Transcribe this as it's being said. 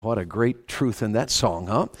What a great truth in that song,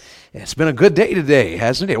 huh? It's been a good day today,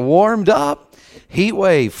 hasn't it? It warmed up. Heat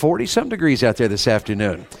wave, 40-some degrees out there this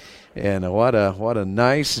afternoon. And what a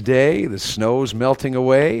nice day. The snow's melting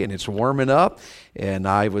away, and it's warming up. And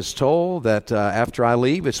I was told that after I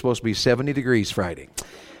leave, it's supposed to be 70 degrees Friday.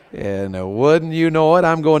 And wouldn't you know it,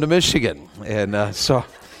 I'm going to Michigan. And so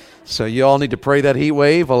you all need to pray that heat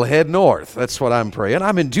wave will head north. That's what I'm praying.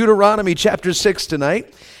 I'm in Deuteronomy chapter 6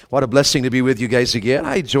 tonight. What a blessing to be with you guys again.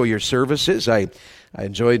 I enjoy your services. I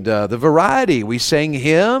enjoyed the variety. We sang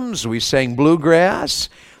hymns. We sang bluegrass.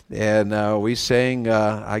 And we sang,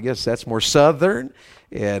 I guess that's more southern.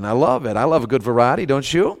 And I love it. I love a good variety,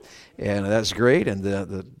 don't you? And that's great. And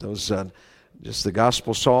those just the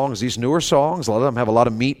gospel songs, these newer songs, a lot of them have a lot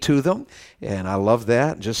of meat to them, and I love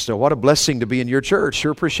that. Just what a blessing to be in your church.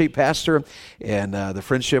 Sure appreciate Pastor and the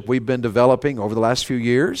friendship we've been developing over the last few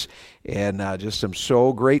years, and just am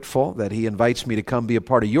so grateful that he invites me to come be a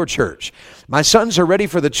part of your church. My sons are ready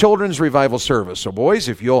for the children's revival service, so boys,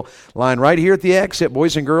 if you'll line right here at the exit,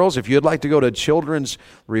 boys and girls, if you'd like to go to children's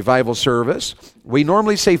revival service, we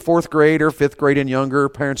normally say 4th grade or 5th grade and younger.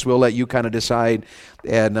 Parents will let you kind of decide.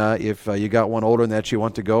 And if you got one older than that you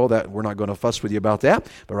want to go, that we're not going to fuss with you about that.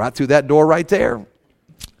 But right through that door right there.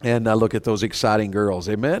 And look at those exciting girls.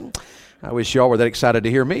 Amen. I wish y'all were that excited to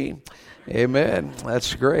hear me. Amen.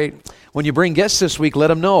 That's great. When you bring guests this week, let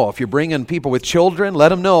them know. If you're bringing people with children, let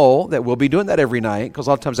them know that we'll be doing that every night, because a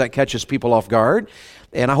lot of times that catches people off guard.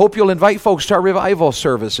 And I hope you'll invite folks to our revival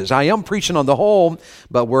services. I am preaching on the home,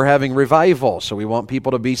 but we're having revival. So we want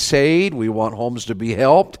people to be saved. We want homes to be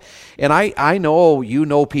helped. And I know you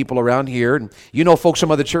know people around here. And you know folks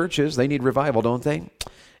from other churches. They need revival, don't they?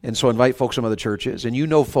 And so invite folks from other churches. And you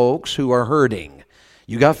know folks who are hurting.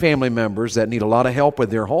 You got family members that need a lot of help with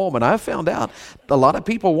their home. And I've found out a lot of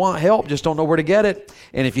people want help, just don't know where to get it.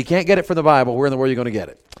 And if you can't get it from the Bible, where in the world are you going to get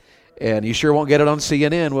it? And you sure won't get it on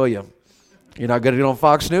CNN, will you? You're not going to get it on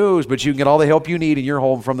Fox News, but you can get all the help you need in your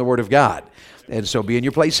home from the Word of God. And so be in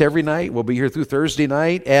your place every night. We'll be here through Thursday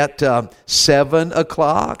night at 7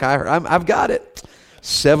 o'clock. I've got it.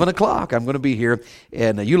 7 o'clock. I'm going to be here.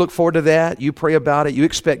 And you look forward to that. You pray about it. You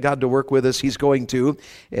expect God to work with us. He's going to.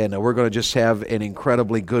 And we're going to just have an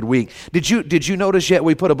incredibly good week. Did you notice yet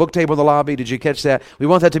we put a book table in the lobby? Did you catch that? We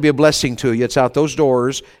want that to be a blessing to you. It's out those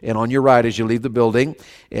doors and on your right as you leave the building.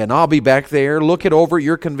 And I'll be back there. Look it over at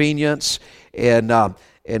your convenience. And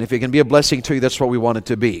if it can be a blessing to you, that's what we want it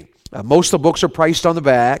to be. Most of the books are priced on the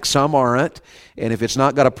back. Some aren't. And if it's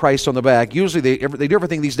not got a price on the back, usually they do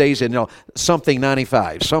everything these days in something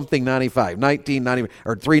 95, something 95, 19.95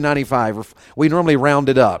 or 3.95. We normally round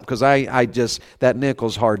it up because I just that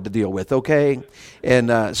nickel's hard to deal with. Okay,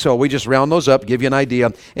 and so we just round those up, give you an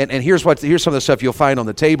idea. And here's some of the stuff you'll find on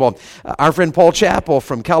the table. Our friend Paul Chappell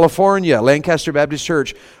from California, Lancaster Baptist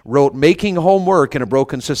Church, wrote "Making Home Work in a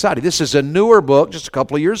Broken Society." This is a newer book, just a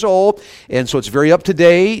couple of years old, and so it's very up to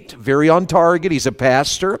date, very on target. He's a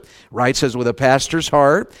pastor, writes as with a pastor's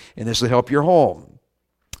heart, and this will help your home.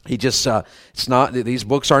 He just, it's not, these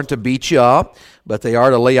books aren't to beat you up, but they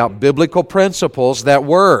are to lay out biblical principles that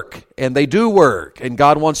work, and they do work, and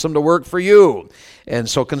God wants them to work for you. And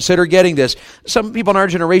so consider getting this. Some people in our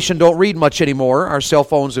generation don't read much anymore. Our cell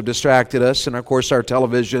phones have distracted us, and of course our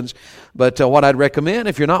televisions. But what I'd recommend,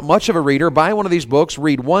 if you're not much of a reader, buy one of these books,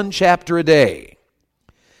 read one chapter a day.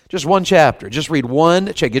 Just one chapter. Just read one.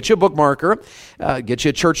 Get you a bookmarker. Get you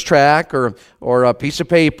a church tract or a piece of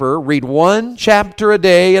paper. Read one chapter a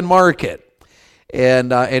day and mark it.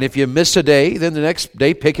 And if you miss a day, then the next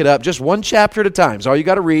day pick it up. Just one chapter at a time. It's all you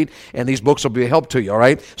got to read, and these books will be a help to you, all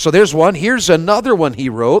right? So there's one. Here's another one he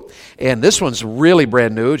wrote, and this one's really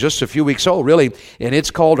brand new, just a few weeks old, really, and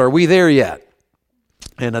it's called Are We There Yet?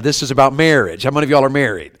 And this is about marriage. How many of y'all are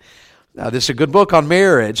married? Now, this is a good book on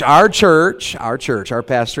marriage. Our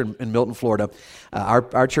pastor in Milton, Florida,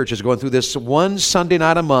 our church is going through this one Sunday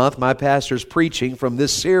night a month. My pastor's preaching from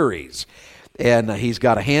this series. And he's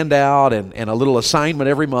got a handout and a little assignment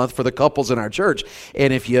every month for the couples in our church.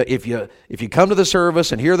 And if you come to the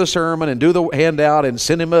service and hear the sermon and do the handout and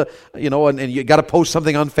send him and you got to post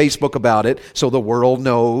something on Facebook about it so the world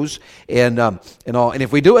knows and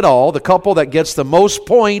if we do it all, the couple that gets the most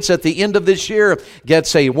points at the end of this year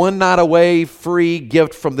gets a one night away free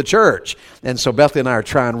gift from the church. And so Bethany and I are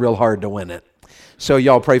trying real hard to win it. So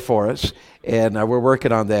y'all pray for us, and we're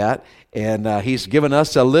working on that. And he's given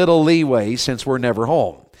us a little leeway since we're never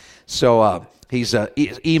home. So he's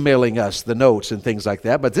emailing us the notes and things like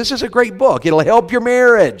that. But this is a great book. It'll help your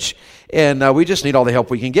marriage. And we just need all the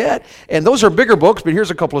help we can get. And those are bigger books, but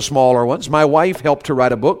here's a couple of smaller ones. My wife helped to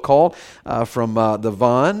write a book called, from the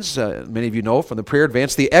Vaughns, many of you know, from the Prayer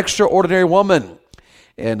Advance, The Extraordinary Woman.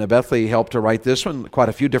 And Bethany helped to write this one. Quite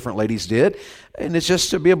a few different ladies did. And it's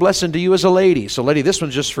just to be a blessing to you as a lady. So, lady, this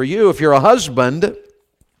one's just for you. If you're a husband,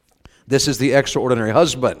 this is the extraordinary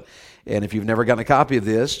husband. And if you've never gotten a copy of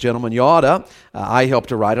this, gentlemen, you ought to. I helped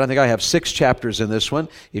to write it. I think I have 6 chapters in this one.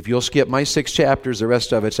 If you'll skip my 6 chapters, the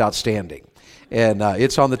rest of it's outstanding. And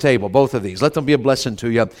it's on the table, both of these. Let them be a blessing to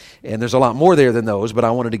you. And there's a lot more there than those, but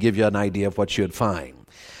I wanted to give you an idea of what you'd find.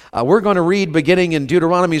 We're going to read beginning in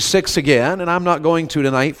Deuteronomy 6 again, and I'm not going to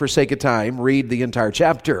tonight, for sake of time, read the entire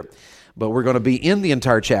chapter. But we're going to be in the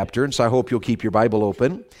entire chapter, and so I hope you'll keep your Bible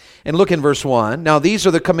open. And look in verse 1. Now these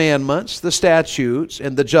are the commandments, the statutes,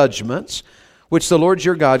 and the judgments, which the Lord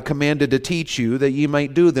your God commanded to teach you, that ye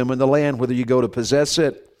might do them in the land whither you go to possess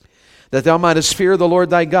it, that thou mightest fear the Lord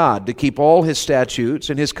thy God, to keep all his statutes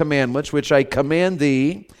and his commandments, which I command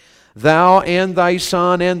thee, thou and thy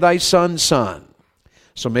son and thy son's son.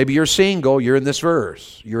 So maybe you're single, you're in this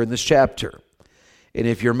verse, you're in this chapter. And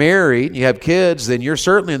if you're married and you have kids, then you're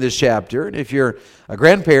certainly in this chapter. And if you're a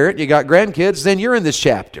grandparent, you got grandkids, then you're in this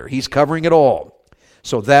chapter. He's covering it all.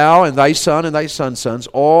 So thou and thy son and thy son's sons,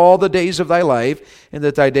 all the days of thy life, and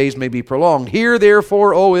that thy days may be prolonged. Hear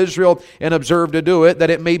therefore, O Israel, and observe to do it, that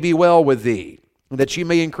it may be well with thee, and that ye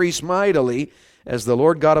may increase mightily, as the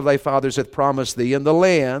Lord God of thy fathers hath promised thee, in the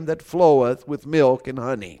land that floweth with milk and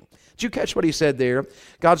honey. Did you catch what he said there?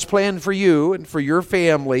 God's plan for you and for your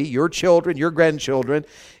family, your children, your grandchildren,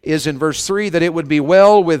 is in verse 3, that it would be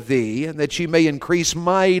well with thee, and that ye may increase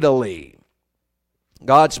mightily.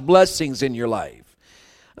 God's blessings in your life.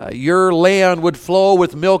 Your land would flow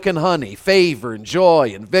with milk and honey, favor and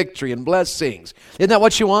joy and victory and blessings. Isn't that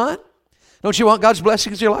what you want? Don't you want God's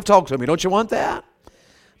blessings in your life? Talk to me. Don't you want that?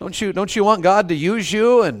 Don't you want God to use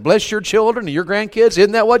you and bless your children and your grandkids?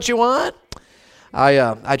 Isn't that what you want?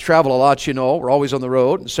 I travel a lot, you know. We're always on the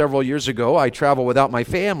road. And several years ago, I traveled without my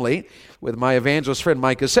family with my evangelist friend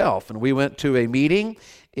Mike Self. And we went to a meeting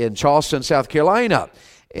in Charleston, South Carolina.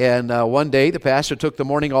 And one day, the pastor took the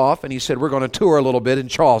morning off, and he said, we're going to tour a little bit in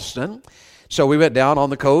Charleston. So we went down on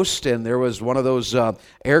the coast, and there was one of those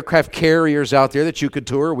aircraft carriers out there that you could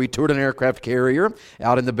tour. We toured an aircraft carrier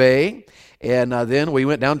out in the bay. And then we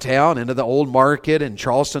went downtown into the old market in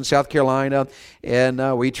Charleston, South Carolina,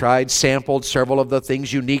 and we sampled several of the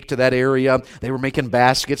things unique to that area. They were making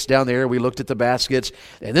baskets down there. We looked at the baskets.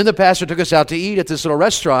 And then the pastor took us out to eat at this little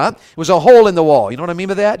restaurant. It was a hole in the wall. You know what I mean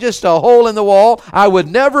by that? Just a hole in the wall. I would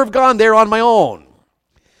never have gone there on my own.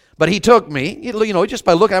 But he took me, you know, just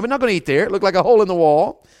by looking. I'm not going to eat there. It looked like a hole in the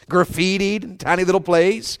wall, graffitied, tiny little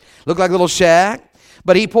place, looked like a little shack.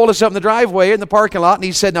 But he pulled us up in the driveway in the parking lot, and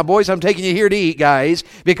he said, now, boys, I'm taking you here to eat, guys,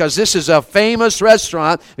 because this is a famous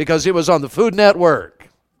restaurant because it was on the Food Network.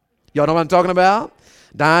 Y'all know what I'm talking about?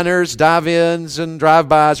 Diners, dive-ins, and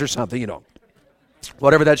drive-bys or something, you know,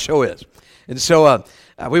 whatever that show is. And so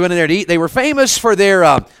we went in there to eat. They were famous for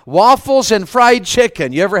their waffles and fried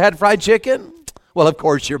chicken. You ever had fried chicken? Well, of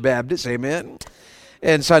course, you're Baptist, amen.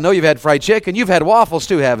 And so I know you've had fried chicken. You've had waffles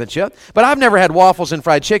too, haven't you? But I've never had waffles and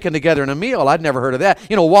fried chicken together in a meal. I'd never heard of that.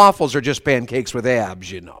 You know, waffles are just pancakes with abs,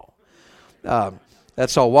 you know.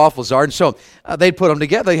 That's all waffles are. And so they'd put them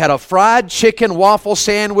together. They had a fried chicken waffle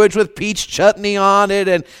sandwich with peach chutney on it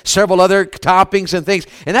and several other toppings and things.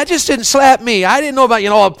 And that just didn't slap me. I didn't know about, you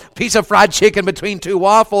know, a piece of fried chicken between 2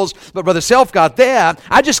 waffles. But Brother Self got that.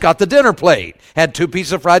 I just got the dinner plate. Had 2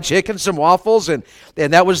 pieces of fried chicken, some waffles, and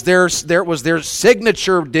that was their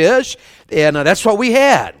signature dish. And that's what we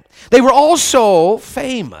had. They were also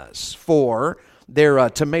famous for their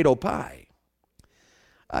tomato pie.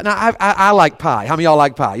 Now, I like pie. How many of y'all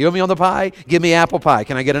like pie? You want me on the pie? Give me apple pie.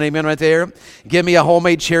 Can I get an amen right there? Give me a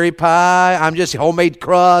homemade cherry pie. I'm just homemade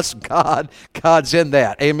crust. God's in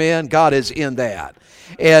that. Amen. God is in that.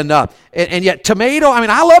 And yet tomato, I mean,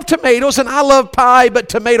 I love tomatoes and I love pie, but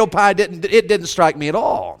tomato pie didn't strike me at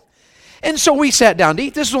all. And so we sat down to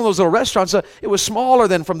eat. This is one of those little restaurants. It was smaller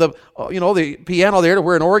than from the piano there to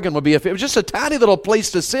where an organ would be. It was just a tiny little place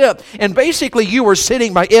to sit. And basically you were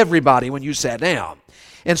sitting by everybody when you sat down.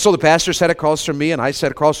 And so the pastor sat across from me, and I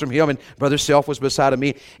sat across from him, and Brother Self was beside of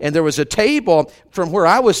me. And there was a table from where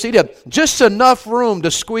I was seated, just enough room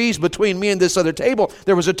to squeeze between me and this other table.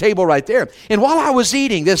 There was a table right there. And while I was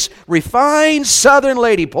eating, this refined Southern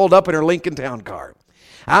lady pulled up in her Lincoln Town car.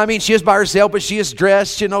 I mean, she is by herself, but she is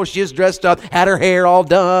dressed, she is dressed up, had her hair all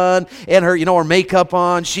done, and her, her makeup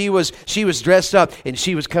on. She was dressed up, and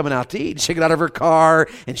she was coming out to eat. She got out of her car,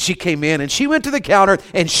 and she came in, and she went to the counter,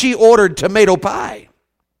 and she ordered tomato pie.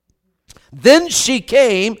 Then she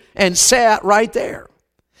came and sat right there.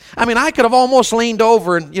 I mean, I could have almost leaned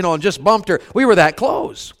over and, and just bumped her. We were that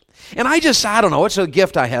close. And I don't know, it's a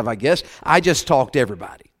gift I have, I guess. I just talk to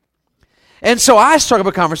everybody. And so I struck up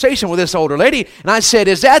a conversation with this older lady, and I said,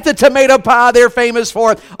 is that the tomato pie they're famous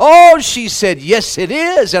for? Oh, she said, yes, it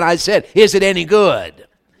is. And I said, is it any good?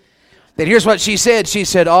 Then here's what she said. She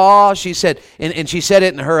said, and she said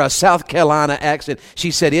it in her South Carolina accent. She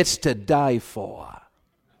said, it's to die for.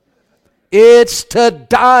 It's to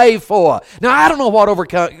die for. Now, I don't know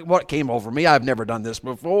what came over me. I've never done this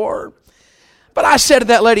before. But I said to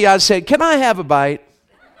that lady, I said, can I have a bite?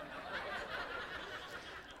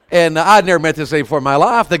 And I'd never met this lady before in my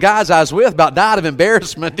life. The guys I was with about died of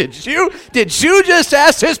embarrassment. Did you just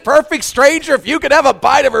ask this perfect stranger if you could have a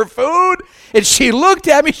bite of her food? And she looked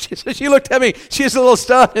at me. She looked at me. She was a little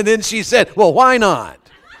stunned. And then she said, well, why not?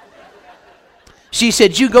 She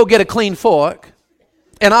said, you go get a clean fork,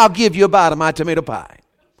 and I'll give you a bite of my tomato pie.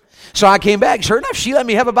 So I came back. Sure enough, she let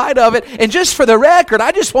me have a bite of it. And just for the record,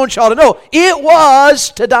 I just want y'all to know, it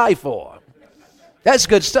was to die for. That's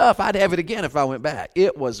good stuff. I'd have it again if I went back.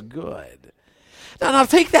 It was good. Now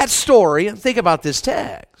take that story and think about this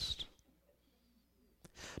text.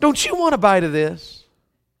 Don't you want a bite of this?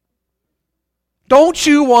 Don't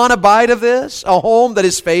you want a bite of this? A home that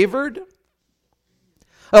is favored?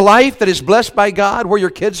 A life that is blessed by God, where your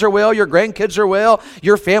kids are well, your grandkids are well,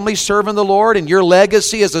 your family's serving the Lord, and your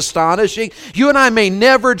legacy is astonishing. You and I may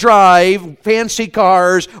never drive fancy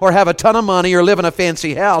cars or have a ton of money or live in a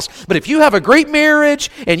fancy house, but if you have a great marriage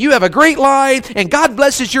and you have a great life and God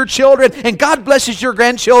blesses your children and God blesses your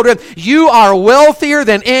grandchildren, you are wealthier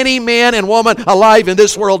than any man and woman alive in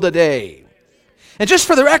this world today. And just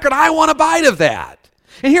for the record, I want a bite of that.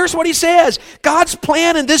 And here's what he says. God's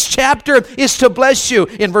plan in this chapter is to bless you.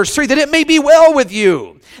 In verse 3, that it may be well with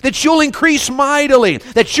you, that you'll increase mightily,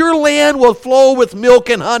 that your land will flow with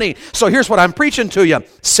milk and honey. So here's what I'm preaching to you.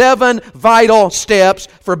 7 vital steps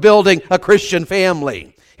for building a Christian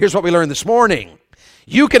family. Here's what we learned this morning.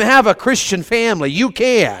 You can have a Christian family. You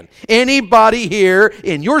can. Anybody here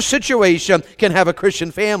in your situation can have a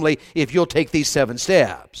Christian family if you'll take these 7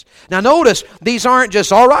 steps. Now notice, these aren't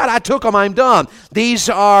just, all right, I took them, I'm done. These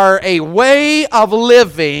are a way of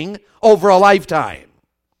living over a lifetime.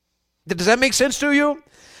 Does that make sense to you?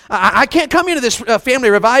 I can't come into this family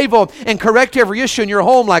revival and correct every issue in your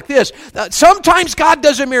home like this. Sometimes God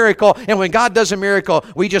does a miracle, and when God does a miracle,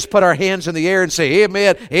 we just put our hands in the air and say,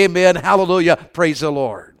 amen, amen, hallelujah, praise the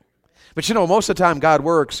Lord. But you know, most of the time God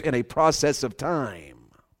works in a process of time.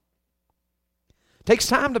 It takes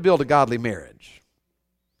time to build a godly marriage.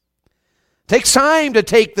 It takes time to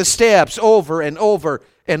take the steps over and over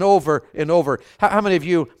and over and over. How many of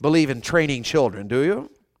you believe in training children, do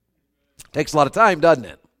you? It takes a lot of time, doesn't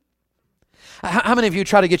it? How many of you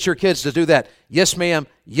try to get your kids to do that? Yes, ma'am.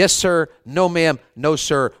 Yes, sir. No, ma'am. No,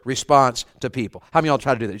 sir. Response to people. How many of y'all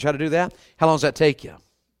try to do that? You try to do that? How long does that take you?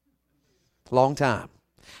 A long time.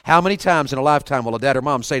 How many times in a lifetime will a dad or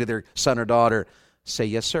mom say to their son or daughter, say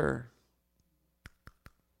yes, sir.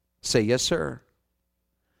 Say yes, sir.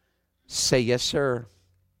 Say yes, sir.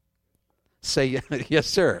 Say yes,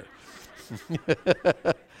 sir.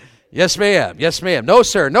 Yes, ma'am. Yes, ma'am. No,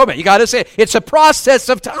 sir. No, ma'am. You got to say it. It's a process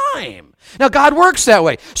of time. Now, God works that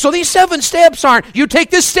way. So these 7 steps aren't, you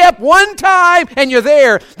take this step one time and you're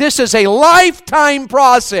there. This is a lifetime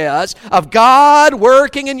process of God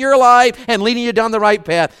working in your life and leading you down the right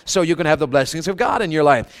path so you can have the blessings of God in your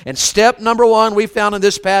life. And step number 1 we found in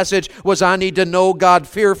this passage was I need to know God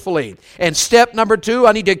fearfully. And step number 2,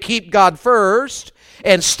 I need to keep God first.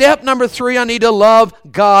 And step number 3, I need to love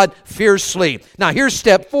God fiercely. Now here's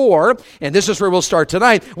step 4, and this is where we'll start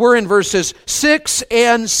tonight. We're in verses 6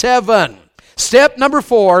 and 7. Step number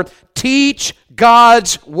 4, teach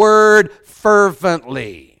God's word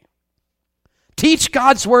fervently. Teach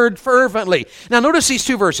God's word fervently. Now notice these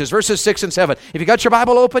 2 verses, verses 6 and 7. If you got your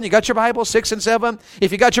Bible open, you got your Bible, 6 and 7.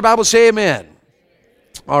 If you got your Bible, say amen.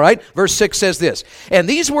 All right, verse 6 says this, and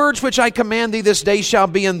these words which I command thee this day shall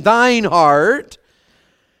be in thine heart,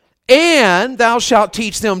 and thou shalt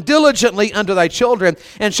teach them diligently unto thy children,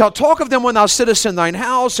 and shalt talk of them when thou sittest in thine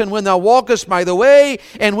house, and when thou walkest by the way,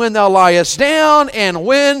 and when thou liest down, and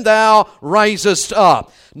when thou risest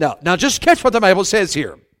up. Now just catch what the Bible says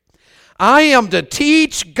here. I am to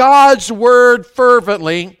teach God's word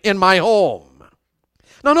fervently in my home.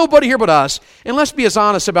 Now, nobody here but us, and let's be as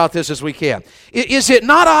honest about this as we can. Is it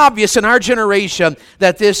not obvious in our generation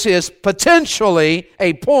that this is potentially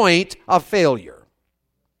a point of failure?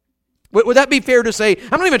 Would that be fair to say?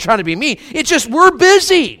 I'm not even trying to be mean. It's just we're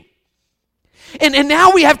busy. And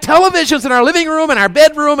now we have televisions in our living room, in our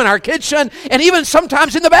bedroom, in our kitchen, and even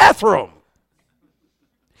sometimes in the bathroom.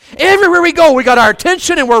 Everywhere we go, we got our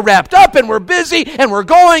attention and we're wrapped up and we're busy and we're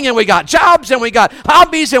going and we got jobs and we got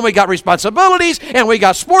hobbies and we got responsibilities and we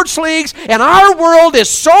got sports leagues, and our world is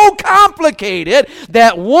so complicated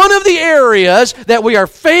that one of the areas that we are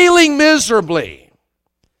failing miserably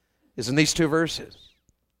is in these two verses.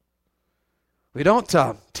 We don't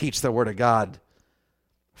teach the Word of God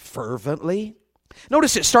fervently.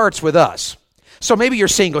 Notice it starts with us. So maybe you're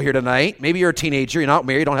single here tonight. Maybe you're a teenager. You're not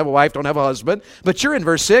married, don't have a wife, don't have a husband. But you're in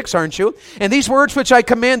verse 6, aren't you? And these words which I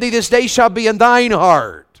command thee this day shall be in thine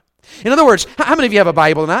heart. In other words, how many of you have a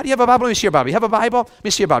Bible or not? You have a Bible? Let me see your Bible. You have a Bible? Let me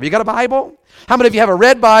see your Bible. You got a Bible? How many of you have a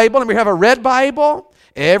red Bible? Let me have a red Bible.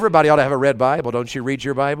 Everybody ought to have a red Bible. Don't you read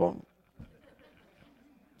your Bible?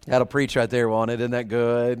 That'll preach right there, won't it? Isn't that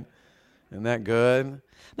good? Isn't that good?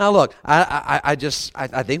 Now look, I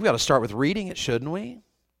think we ought to start with reading it, shouldn't we?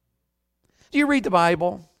 Do you read the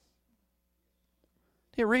Bible?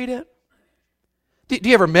 Do you read it? Do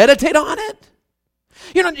you ever meditate on it?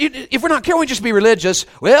 You know, if we're not careful, we just be religious.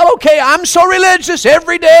 Well, okay, I'm so religious.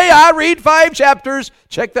 Every day I read 5 chapters.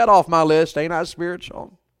 Check that off my list. Ain't I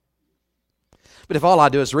spiritual? But if all I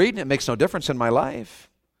do is read and it makes no difference in my life,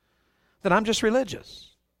 then I'm just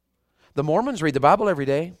religious. The Mormons read the Bible every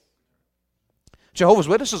day. Jehovah's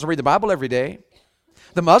Witnesses read the Bible every day.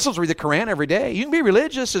 The Muslims read the Quran every day. You can be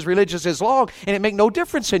religious as long, and it make no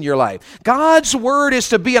difference in your life. God's Word is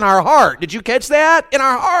to be in our heart. Did you catch that? In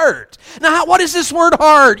our heart. Now, what is this word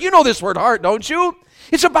heart? You know this word heart, don't you?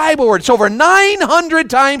 It's a Bible word. It's over 900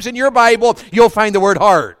 times in your Bible you'll find the word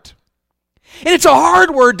heart. And it's a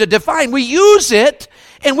hard word to define. We use it,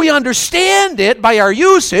 and we understand it by our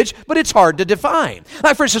usage, but it's hard to define.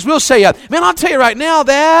 Like, for instance, we'll say, man, I'll tell you right now,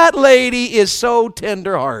 that lady is so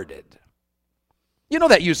tender-hearted. You know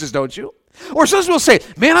that uses, don't you? Or sometimes we'll say,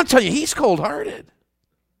 man, I'm telling you, he's cold-hearted.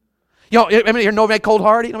 You know, I mean, you know about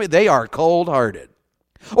cold-hearted? I mean, they are cold-hearted.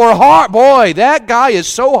 Or, boy, that guy is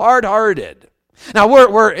so hard-hearted. Now,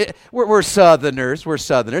 we're Southerners. We're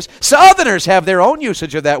Southerners. Southerners have their own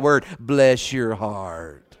usage of that word, bless your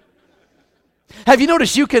heart. Have you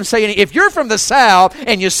noticed you can say if you're from the South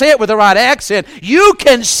and you say it with the right accent, you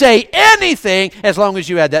can say anything as long as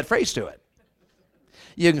you add that phrase to it.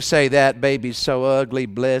 You can say, that baby's so ugly,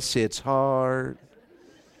 bless its heart.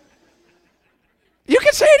 You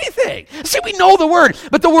can say anything. See, we know the word,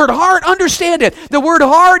 but the word heart, understand it. The word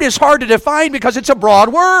heart is hard to define because it's a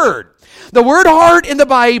broad word. The word heart in the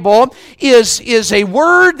Bible is a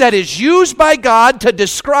word that is used by God to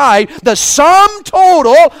describe the sum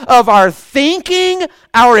total of our thinking,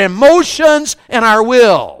 our emotions, and our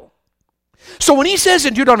will. So when he says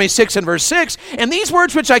in Deuteronomy 6 and verse 6, and these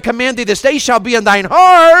words which I command thee this day shall be in thine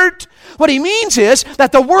heart, what he means is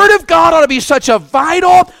that the Word of God ought to be such a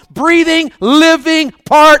vital, breathing, living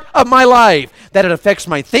part of my life that it affects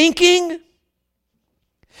my thinking,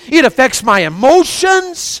 it affects my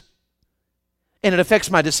emotions, and it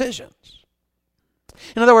affects my decisions.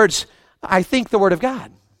 In other words, I think the Word of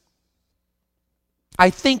God.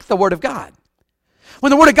 I think the Word of God. When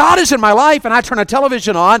the Word of God is in my life and I turn a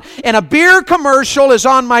television on and a beer commercial is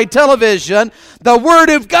on my television, the Word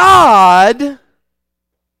of God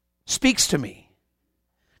speaks to me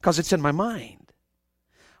because it's in my mind.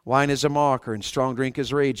 Wine is a mocker and strong drink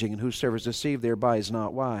is raging, and whosoever is deceived thereby is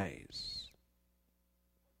not wise.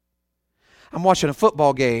 I'm watching a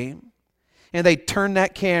football game and they turn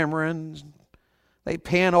that camera and they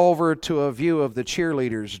pan over to a view of the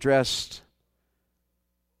cheerleaders dressed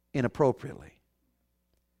inappropriately.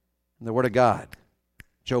 In the Word of God,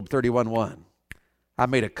 Job 31:1, I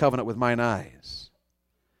made a covenant with mine eyes.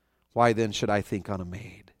 Why then should I think on a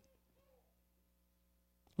maid?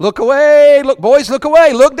 Look away, look, boys, look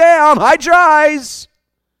away, look down, hide your eyes,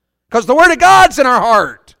 because the Word of God's in our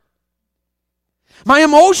heart. My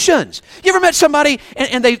emotions. You ever met somebody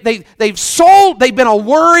and they've been a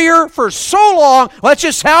worrier for so long? Well, that's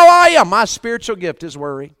just how I am. My spiritual gift is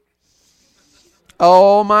worry.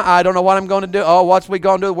 Oh, I don't know what I'm going to do. Oh, what's we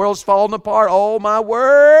going to do? The world's falling apart. Oh, my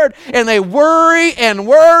word. And they worry and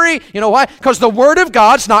worry. You know why? Because the Word of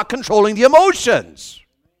God's not controlling the emotions.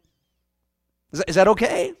 Is that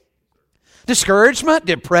okay? Discouragement,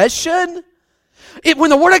 depression. When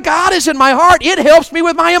the Word of God is in my heart, it helps me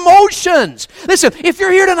with my emotions. Listen, if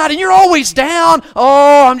you're here tonight and you're always down,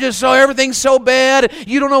 everything's so bad,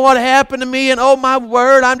 you don't know what happened to me, and oh my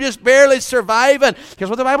word, I'm just barely surviving. Here's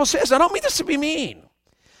what the Bible says. I don't mean this to be mean.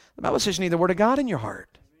 The Bible says you need the Word of God in your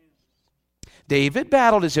heart. David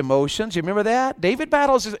battled his emotions. You remember that? David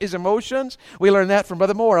battles his emotions. We learned that from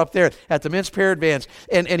Brother Moore up there at the Men's Prayer Advance.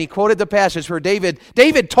 And he quoted the passage where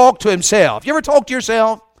David talked to himself. You ever talk to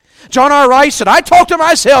yourself? John R. Rice said, I talk to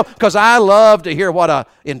myself because I love to hear what an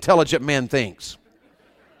intelligent man thinks.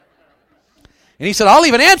 And he said, I'll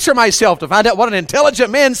even answer myself to find out what an intelligent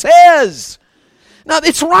man says. Now,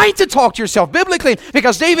 it's right to talk to yourself biblically,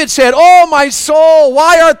 because David said, oh, my soul,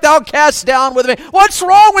 why art thou cast down with me? What's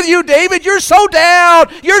wrong with you, David? You're so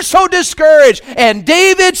down. You're so discouraged. And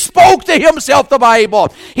David spoke to himself, the Bible.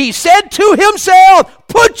 He said to himself,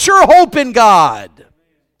 put your hope in God.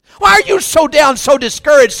 Why are you so down, so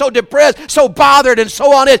discouraged, so depressed, so bothered, and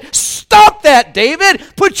so on it? Stop that, David.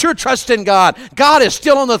 Put your trust in God. God is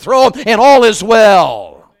still on the throne, and all is well.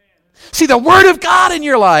 See, the Word of God in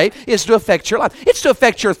your life is to affect your life. It's to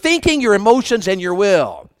affect your thinking, your emotions, and your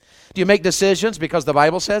will. Do you make decisions because the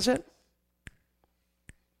Bible says it?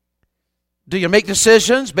 Do you make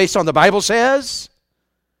decisions based on the Bible says?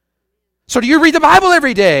 So do you read the Bible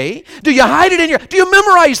every day? Do you hide it in your... Do you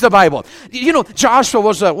memorize the Bible? You know, Joshua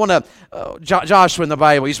was Joshua in the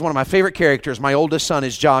Bible. He's one of my favorite characters. My oldest son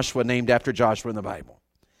is Joshua, named after Joshua in the Bible.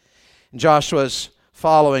 And Joshua's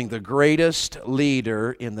following the greatest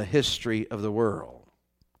leader in the history of the world.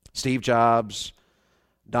 Steve Jobs,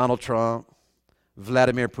 Donald Trump,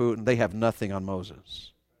 Vladimir Putin, they have nothing on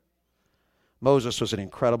Moses. Moses was an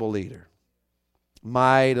incredible leader.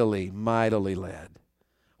 Mightily, mightily led.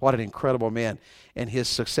 What an incredible man. And his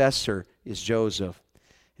successor is Joseph.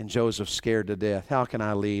 And Joseph's scared to death. How can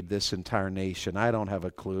I lead this entire nation? I don't have a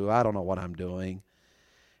clue. I don't know what I'm doing.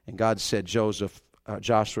 And God said, Joshua,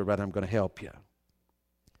 but I'm going to help you.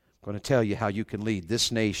 I'm going to tell you how you can lead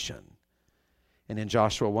this nation. And in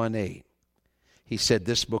Joshua 1:8, he said,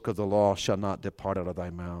 this book of the law shall not depart out of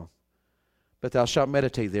thy mouth, but thou shalt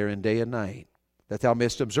meditate therein day and night, that thou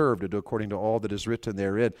mayest observe to do according to all that is written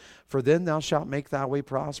therein. For then thou shalt make thy way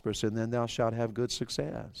prosperous, and then thou shalt have good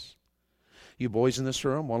success. You boys in this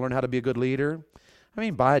room want to learn how to be a good leader? I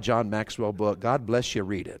mean, buy a John Maxwell book. God bless you,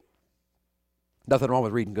 read it. Nothing wrong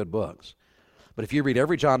with reading good books. But if you read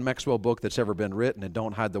every John Maxwell book that's ever been written and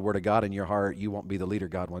don't hide the Word of God in your heart, you won't be the leader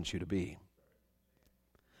God wants you to be.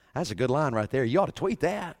 That's a good line right there. You ought to tweet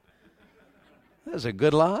that. That's a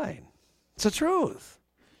good line. It's the truth.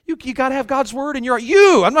 You got to have God's Word in your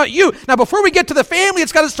heart. I'm not you. Now, before we get to the family,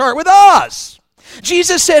 it's got to start with us.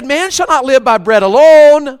 Jesus said, man shall not live by bread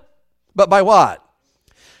alone, but by what?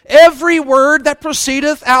 Every word that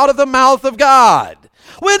proceedeth out of the mouth of God.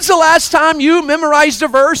 When's the last time you memorized a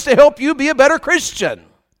verse to help you be a better Christian?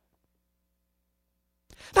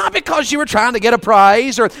 Not because you were trying to get a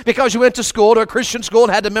prize, or because you went to school, to a Christian school,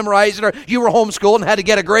 and had to memorize it, or you were homeschooled and had to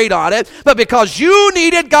get a grade on it, but because you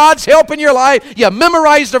needed God's help in your life, you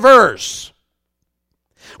memorized a verse.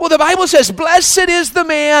 Well, the Bible says, blessed is the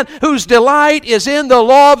man whose delight is in the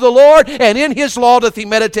law of the Lord, and in his law doth he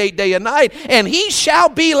meditate day and night. And he shall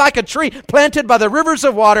be like a tree planted by the rivers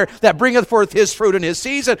of water, that bringeth forth his fruit in his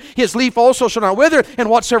season. His leaf also shall not wither, and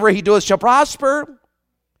whatsoever he doeth shall prosper.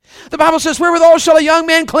 The Bible says, wherewithal shall a young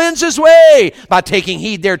man cleanse his way? By taking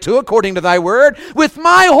heed thereto according to thy word. With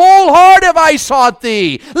my whole heart have I sought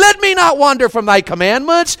thee. Let me not wander from thy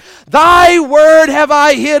commandments. Thy word have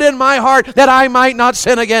I hid in my heart, that I might not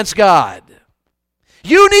sin against God.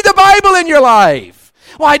 You need the Bible in your life.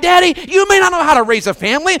 Why, Daddy, you may not know how to raise a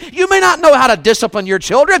family. You may not know how to discipline your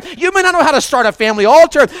children. You may not know how to start a family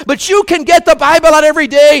altar. But you can get the Bible out every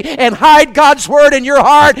day and hide God's Word in your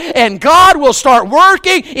heart. And God will start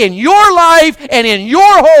working in your life and in your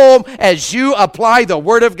home as you apply the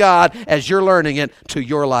Word of God as you're learning it to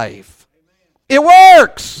your life. It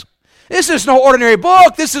works. This is no ordinary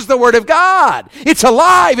book. This is the Word of God. It's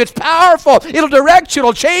alive. It's powerful. It'll direct you.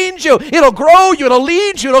 It'll change you. It'll grow you. It'll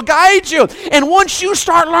lead you. It'll guide you. And once you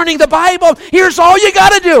start learning the Bible, here's all you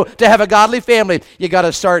got to do to have a godly family. You got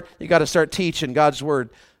to start teaching God's Word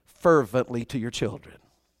fervently to your children.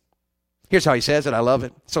 Here's how he says it. I love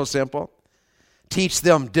it. So simple. Teach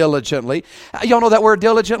them diligently. Y'all know that word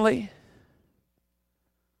diligently?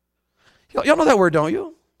 Y'all know that word, don't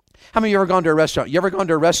you? How many of you ever gone to a restaurant? You ever gone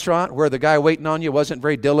to a restaurant where the guy waiting on you wasn't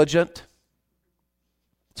very diligent?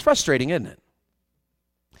 It's frustrating, isn't it?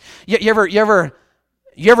 You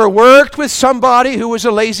ever worked with somebody who was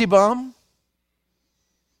a lazy bum?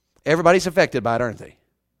 Everybody's affected by it, aren't they?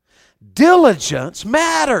 Diligence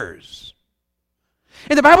matters.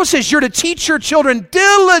 And the Bible says you're to teach your children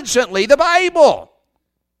diligently the Bible.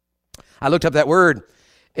 I looked up that word,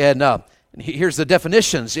 and here's the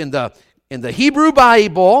definitions. In the Hebrew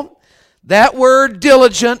Bible, that word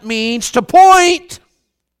diligent means to point.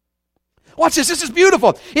 Watch this. This is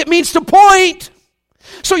beautiful. It means to point.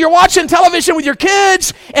 So you're watching television with your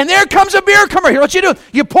kids, and there comes a beer comer. Here, what you do?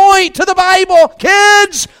 You point to the Bible.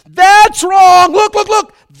 Kids, that's wrong.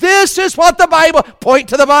 Look. This is what the Bible. Point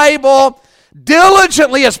to the Bible.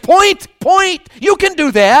 Diligently is point. You can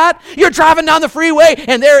do that. You're driving down the freeway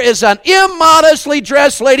and there is an immodestly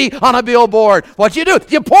dressed lady on a billboard. What do?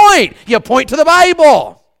 You point. You point to the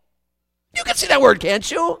Bible. You can see that word, can't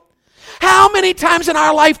you? How many times in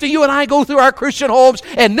our life do you and I go through our Christian homes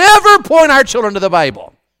and never point our children to the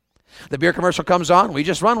Bible? The beer commercial comes on, we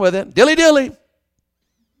just run with it. Dilly dilly.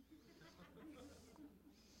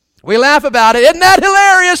 We laugh about it. Isn't that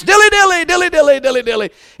hilarious? Dilly dilly, dilly dilly, dilly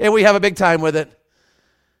dilly. And we have a big time with it.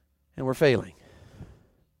 And we're failing.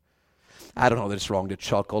 I don't know that it's wrong to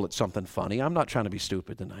chuckle at something funny. I'm not trying to be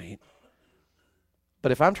stupid tonight.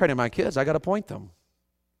 But if I'm training my kids, I got to point them.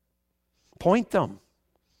 Point them.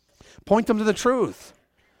 Point them to the truth.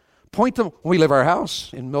 Point them. When we leave our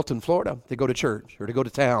house in Milton, Florida, to go to church or to go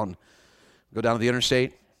to town, go down to the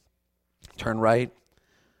interstate, turn right.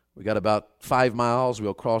 We got about 5 miles.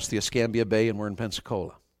 We'll cross the Escambia Bay, and we're in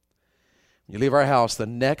Pensacola. When you leave our house, the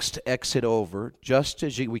next exit over, just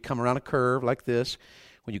as we come around a curve like this,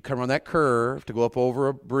 when you come around that curve to go up over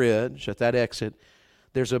a bridge at that exit,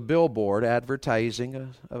 there's a billboard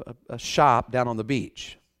advertising a shop down on the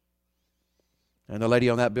beach. And the lady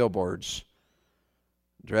on that billboard's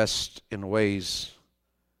dressed in ways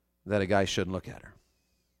that a guy shouldn't look at her.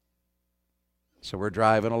 So we're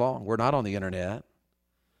driving along. We're not on the internet.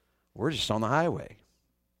 We're just on the highway.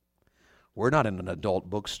 We're not in an adult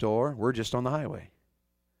bookstore. We're just on the highway.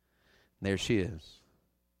 And there she is.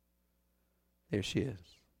 There she is.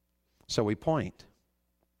 So we point.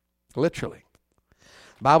 Literally.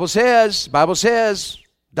 Bible says,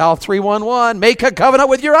 dial 311, make a covenant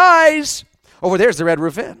with your eyes. Over there's the Red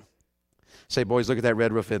Roof Inn. Say, boys, look at that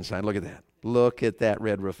Red Roof Inn sign. Look at that. Look at that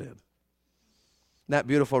Red Roof Inn. Isn't that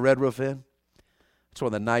beautiful Red Roof Inn? It's one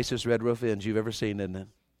of the nicest Red Roof Inns you've ever seen, isn't it?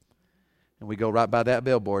 And we go right by that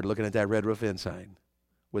billboard looking at that Red Roof Inn sign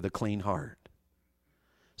with a clean heart.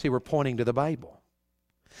 See, we're pointing to the Bible.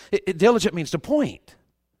 Diligent means to point.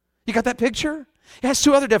 You got that picture? It has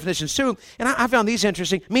 2 other definitions too, and I found these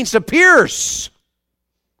interesting. It means to pierce.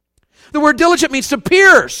 The word diligent means to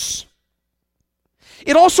pierce.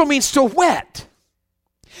 It also means to whet.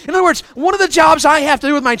 In other words, one of the jobs I have to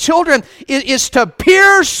do with my children is to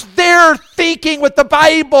pierce their thinking with the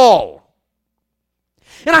Bible.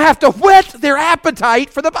 And I have to whet their appetite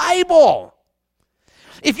for the Bible.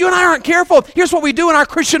 If you and I aren't careful, here's what we do in our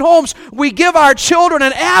Christian homes. We give our children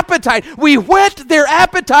an appetite. We whet their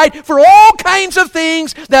appetite for all kinds of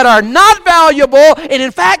things that are not valuable and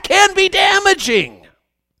in fact can be damaging.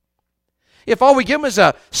 If all we give them is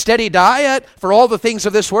a steady diet for all the things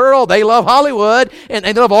of this world, they love Hollywood and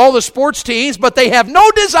they love all the sports teams, but they have no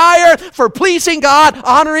desire for pleasing God,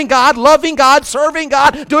 honoring God, loving God, serving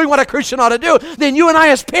God, doing what a Christian ought to do, then you and I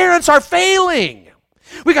as parents are failing.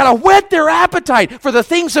 We got to whet their appetite for the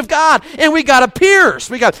things of God, and we got to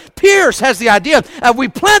pierce. Pierce has the idea of we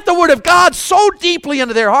plant the Word of God so deeply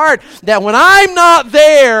into their heart that when I'm not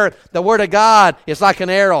there, the Word of God is like an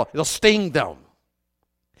arrow. It'll sting them.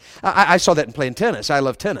 I saw that in playing tennis. I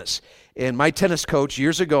love tennis. And my tennis coach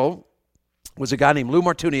years ago was a guy named Lou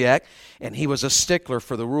Martuniak, and he was a stickler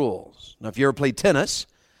for the rules. Now, if you ever played tennis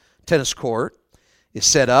court is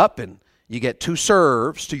set up, and you get 2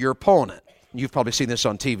 serves to your opponent. You've probably seen this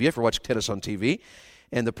on TV if you're watching tennis on TV.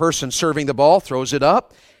 And the person serving the ball throws it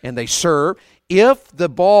up, and they serve. If the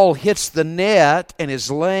ball hits the net and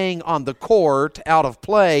is laying on the court out of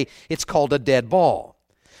play, it's called a dead ball.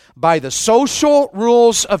 By the social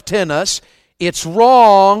rules of tennis, it's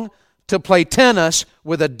wrong to play tennis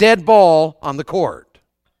with a dead ball on the court.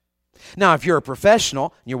 Now, if you're a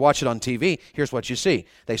professional and you watch it on TV, here's what you see.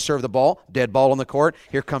 They serve the ball, dead ball on the court.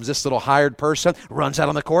 Here comes this little hired person, runs out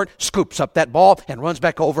on the court, scoops up that ball, and runs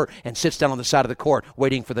back over and sits down on the side of the court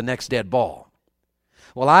waiting for the next dead ball.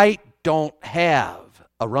 Well, I don't have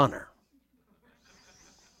a runner.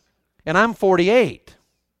 And I'm 48.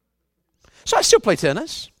 So I still play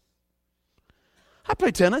tennis. I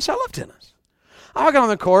play tennis. I love tennis. I'll get on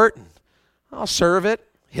the court, and I'll serve it.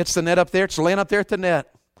 Hits the net up there. It's laying up there at the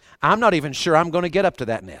net. I'm not even sure I'm going to get up to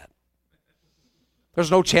that net.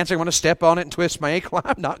 There's no chance I'm going to step on it and twist my ankle.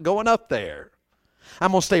 I'm not going up there.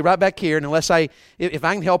 I'm going to stay right back here, and if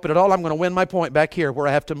I can help it at all, I'm going to win my point back here where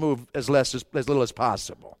I have to move as little as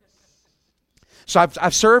possible. So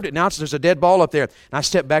I've served it. Now there's a dead ball up there, and I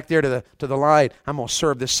step back there to the line. I'm going to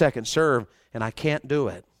serve this second serve, and I can't do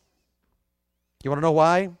it. You want to know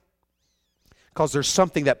why? Because there's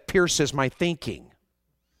something that pierces my thinking.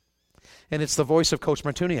 And it's the voice of Coach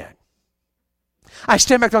Martuniak. I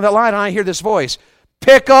stand back on that line and I hear this voice,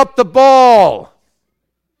 pick up the ball.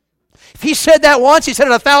 If he said that once, he said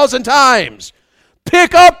it 1,000 times.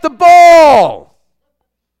 Pick up the ball.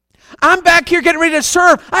 I'm back here getting ready to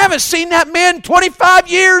serve. I haven't seen that man 25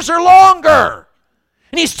 years or longer.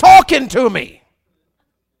 And he's talking to me.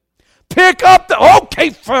 Pick up okay,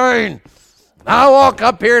 fine. And I walk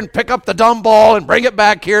up here and pick up the dumb ball and bring it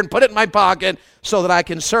back here and put it in my pocket so that I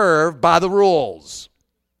can serve by the rules.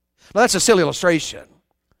 Now, that's a silly illustration.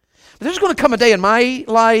 But there's going to come a day in my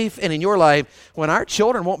life and in your life when our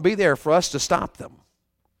children won't be there for us to stop them.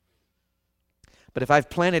 But if I've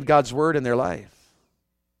planted God's word in their life,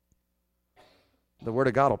 the word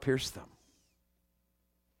of God will pierce them.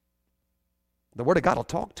 The word of God will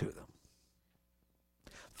talk to them.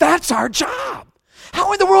 That's our job.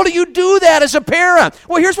 How in the world do you do that as a parent?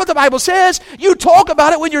 Well, here's what the Bible says. You talk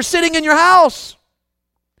about it when you're sitting in your house,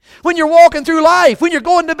 when you're walking through life, when you're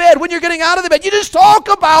going to bed, when you're getting out of the bed. You just talk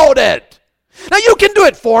about it. Now, you can do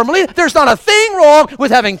it formally. There's not a thing wrong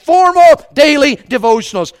with having formal daily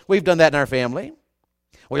devotionals. We've done that in our family.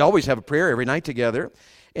 We always have a prayer every night together.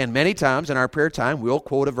 And many times in our prayer time, we'll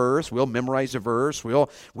quote a verse, we'll memorize a verse,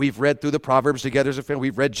 we've read through the Proverbs together as a family,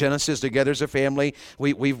 we've read Genesis together as a family,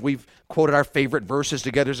 we've quoted our favorite verses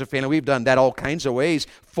together as a family. We've done that all kinds of ways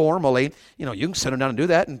formally. You can sit them down and do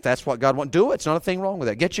that, and if that's what God wants, do it. It's not a thing wrong with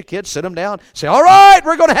that. Get your kids, sit them down, say, all right,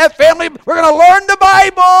 we're going to have family, we're going to learn the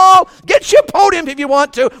Bible. Get your podium if you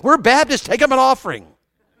want to. We're Baptists, take them an offering.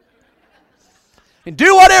 And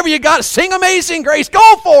do whatever you got. Sing Amazing Grace.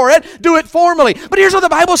 Go for it. Do it formally. But here's what the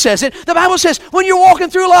Bible says. The Bible says, when you're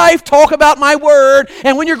walking through life, talk about my word.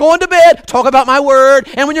 And when you're going to bed, talk about my word.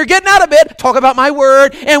 And when you're getting out of bed, talk about my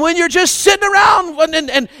word. And when you're just sitting around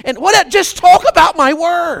just talk about my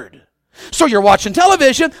word. So you're watching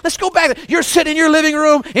television. Let's go back. You're sitting in your living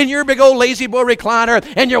room in your big old lazy boy recliner,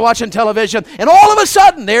 and you're watching television. And all of a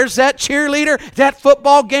sudden, there's that cheerleader, that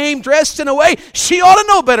football game dressed in a way. She ought to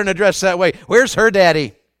know better than to dress that way. Where's her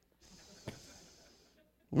daddy?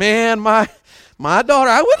 Man, my daughter,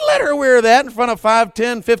 I wouldn't let her wear that in front of 5,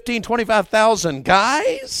 10, 15, 25,000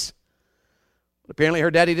 guys. But apparently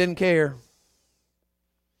her daddy didn't care.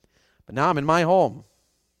 But now I'm in my home,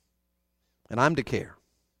 and I'm to care.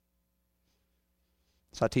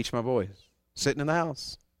 So I teach my boys, sitting in the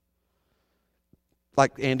house.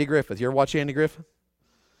 Like Andy Griffith. You ever watch Andy Griffith?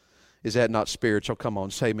 Is that not spiritual? Come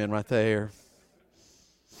on, say amen right there.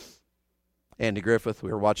 Andy Griffith,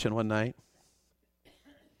 we were watching one night.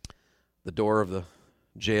 The door of the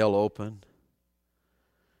jail opened,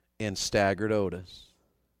 and staggered Otis.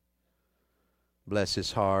 Bless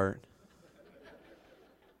his heart.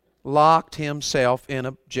 Locked himself in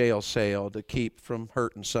a jail cell to keep from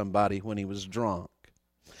hurting somebody when he was drunk.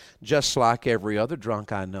 Just like every other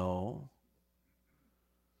drunk I know.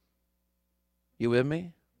 You with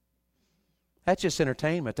me? That's just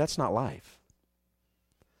entertainment. That's not life.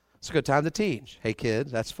 It's a good time to teach. Hey,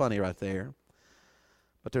 kids, that's funny right there.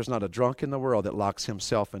 But there's not a drunk in the world that locks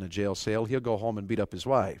himself in a jail cell. He'll go home and beat up his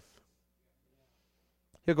wife.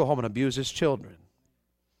 He'll go home and abuse his children.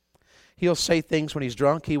 He'll say things when he's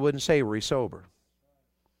drunk he wouldn't say were he sober.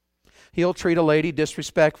 He'll treat a lady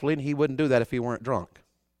disrespectfully, and he wouldn't do that if he weren't drunk.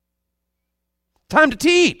 Time to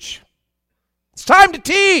teach. It's time to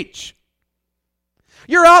teach.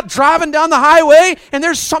 You're out driving down the highway and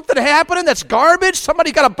there's something happening that's garbage.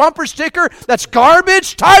 Somebody got a bumper sticker that's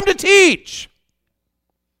garbage. Time to teach.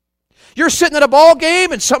 You're sitting at a ball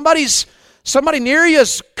game and somebody near you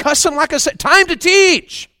is cussing like I said. Time to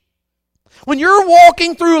teach. When you're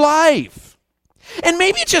walking through life, and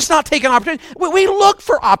maybe it's just not taking opportunity. We look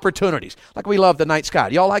for opportunities. Like we love the night sky.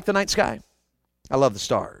 Y'all like the night sky? I love the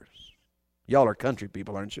stars. Y'all are country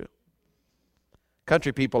people, aren't you?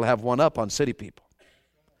 Country people have one up on city people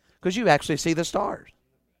because you actually see the stars.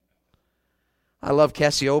 I love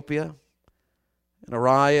Cassiopeia and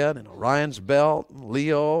Orion and Orion's Belt and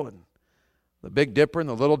Leo and the Big Dipper and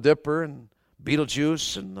the Little Dipper and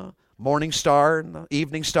Betelgeuse and the Morning Star and the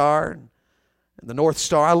Evening Star and the North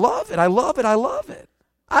Star. I love it. I love it. I love it.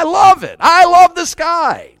 I love it. I love the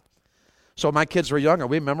sky. So when my kids were younger,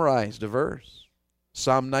 we memorized a verse.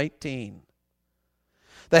 Psalm 19.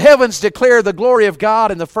 The heavens declare the glory of God,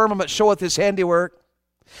 and the firmament showeth his handiwork.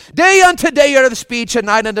 Day unto day uttereth speech, and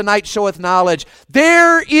night unto night showeth knowledge.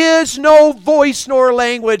 There is no voice nor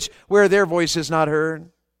language where their voice is not heard.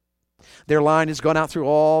 Their line has gone out through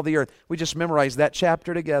all the earth. We just memorized that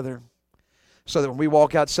chapter together. So that when we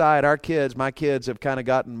walk outside, my kids have kind of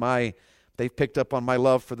gotten they've picked up on my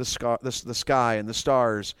love for the sky and the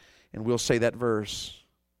stars, and we'll say that verse.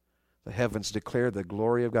 The heavens declare the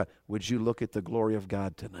glory of God. Would you look at the glory of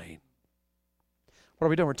God tonight? What are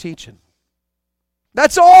we doing? We're teaching.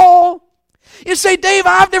 That's all. You say, Dave,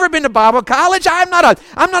 I've never been to Bible college. I'm not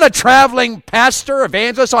a traveling pastor,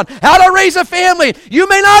 evangelist on how to raise a family. You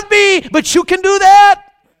may not be, but you can do that.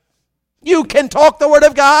 You can talk the Word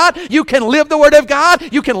of God. You can live the Word of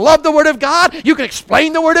God. You can love the Word of God. You can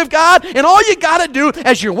explain the Word of God. And all you got to do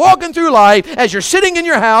as you're walking through life, as you're sitting in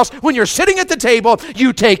your house, when you're sitting at the table,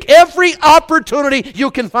 you take every opportunity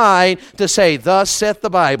you can find to say, thus saith the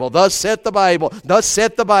Bible, thus saith the Bible, thus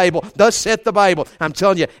saith the Bible, thus saith the Bible. I'm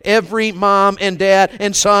telling you, every mom and dad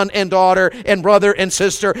and son and daughter and brother and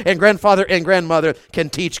sister and grandfather and grandmother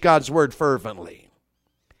can teach God's Word fervently.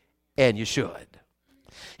 And you should.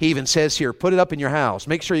 He even says here, put it up in your house.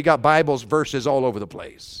 Make sure you got Bibles, verses all over the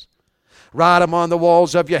place. Write them on the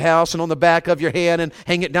walls of your house and on the back of your hand and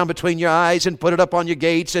hang it down between your eyes and put it up on your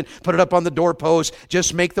gates and put it up on the doorpost.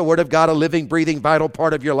 Just make the Word of God a living, breathing, vital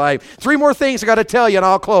part of your life. 3 more things I got to tell you and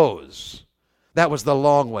I'll close. That was the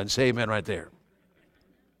long one. Say amen right there.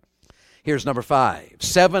 Here's number 5.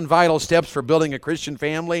 7 vital steps for building a Christian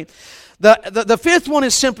family. The fifth one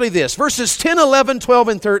is simply this. Verses 10, 11, 12,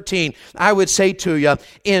 and 13, I would say to you,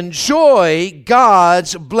 enjoy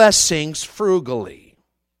God's blessings frugally.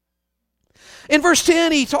 In verse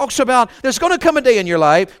 10, he talks about there's going to come a day in your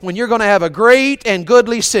life when you're going to have a great and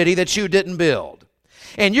goodly city that you didn't build.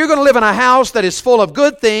 And you're going to live in a house that is full of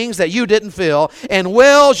good things that you didn't fill. And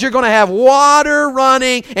wells, you're going to have water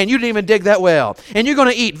running, and you didn't even dig that well. And you're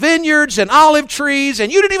going to eat vineyards and olive trees,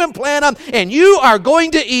 and you didn't even plant them. And you are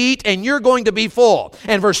going to eat, and you're going to be full.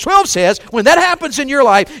 And verse 12 says, when that happens in your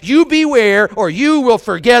life, you beware, or you will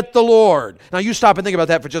forget the Lord. Now you stop and think about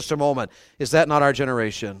that for just a moment. Is that not our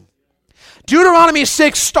generation? Deuteronomy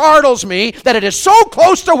 6 startles me that it is so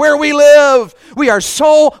close to where we live. We are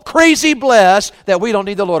so crazy blessed that we don't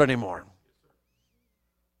need the Lord anymore.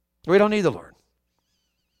 We don't need the Lord.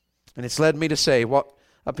 And it's led me to say what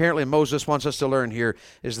apparently Moses wants us to learn here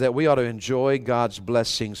is that we ought to enjoy God's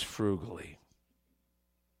blessings frugally.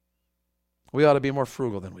 We ought to be more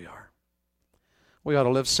frugal than we are. We ought to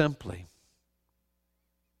live simply.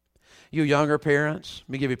 You younger parents, let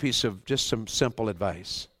me give you a piece of just some simple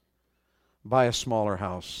advice. Buy a smaller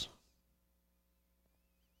house.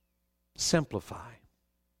 Simplify.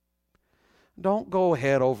 Don't go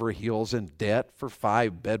head over heels in debt for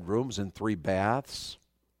 5 bedrooms and 3 baths.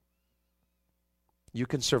 You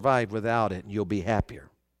can survive without it and you'll be happier.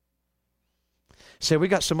 Say, we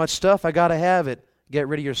got so much stuff, I got to have it. Get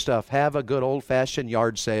rid of your stuff. Have a good old-fashioned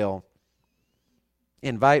yard sale.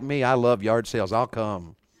 Invite me. I love yard sales. I'll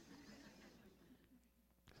come.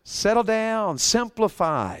 Settle down.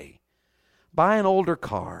 Simplify. Buy an older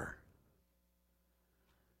car.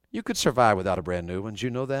 You could survive without a brand new one. Did you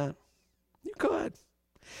know that? You could.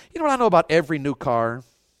 You know what I know about every new car?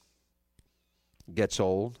 It gets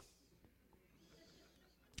old.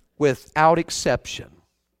 Without exception.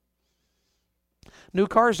 New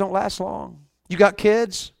cars don't last long. You got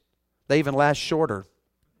kids? They even last shorter.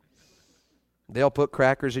 They'll put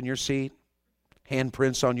crackers in your seat,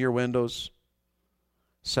 handprints on your windows,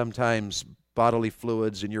 sometimes bodily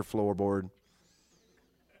fluids in your floorboard.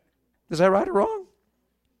 Is that right or wrong?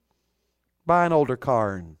 Buy an older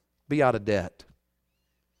car and be out of debt.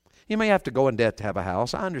 You may have to go in debt to have a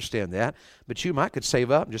house. I understand that. But you might could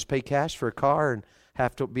save up and just pay cash for a car and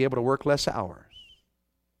have to be able to work less hours.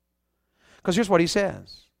 Because here's what he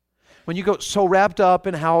says. When you go so wrapped up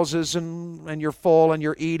in houses and you're full and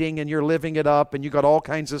you're eating and you're living it up and you got all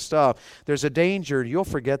kinds of stuff, there's a danger you'll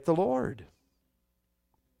forget the Lord.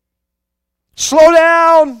 Slow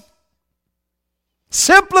down.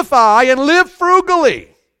 Simplify and live frugally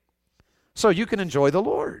so you can enjoy the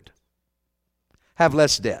Lord. Have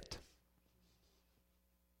less debt.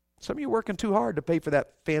 Some of you are working too hard to pay for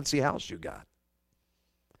that fancy house you got.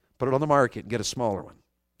 Put it on the market and get a smaller one.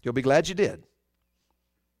 You'll be glad you did.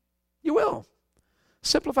 You will.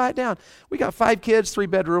 Simplify it down. We got 5 kids, 3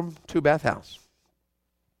 bedroom, 2 bath house.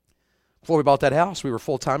 Before we bought that house, we were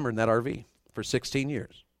full-timer in that RV for 16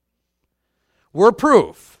 years. We're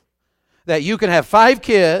proof that you can have 5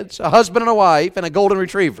 kids, a husband and a wife, and a golden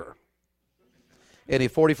retriever in a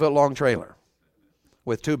 40-foot long trailer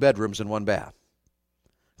with 2 bedrooms and 1 bath.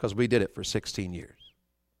 Because we did it for 16 years.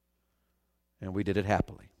 And we did it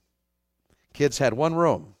happily. Kids had 1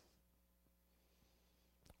 room.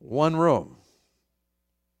 1 room.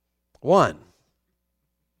 1.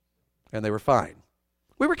 And they were fine.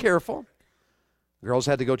 We were careful. Girls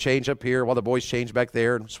had to go change up here while the boys changed back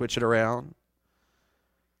there and switch it around.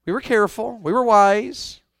 We were careful. We were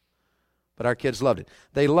wise. But our kids loved it.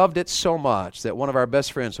 They loved it so much that one of our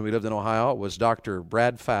best friends when we lived in Ohio was Dr.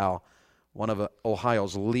 Brad Fowl, one of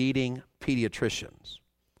Ohio's leading pediatricians.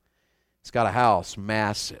 He's got a house,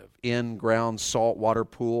 massive, in-ground saltwater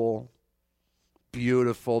pool,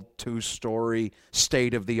 beautiful 2-story,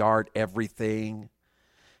 state-of-the-art everything.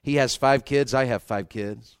 He has 5 kids. I have 5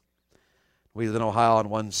 kids. We lived in Ohio, on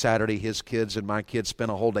one Saturday, his kids and my kids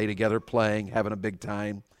spent a whole day together playing, having a big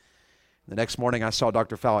time. The next morning I saw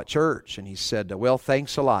Dr. Fowle at church, and he said, well,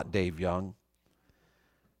 thanks a lot, Dave Young.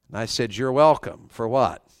 And I said, you're welcome. For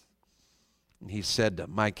what? And he said,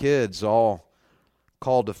 my kids all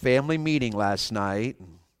called a family meeting last night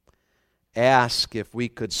and asked if we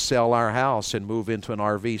could sell our house and move into an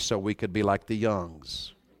RV so we could be like the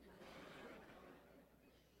Youngs.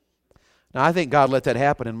 Now, I think God let that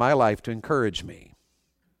happen in my life to encourage me.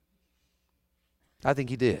 I think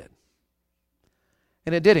He did.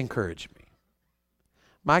 And it did encourage me.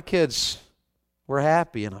 My kids were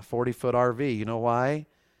happy in a 40-foot RV. You know why?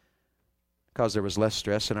 Because there was less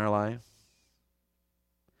stress in our life.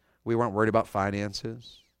 We weren't worried about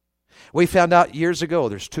finances. We found out years ago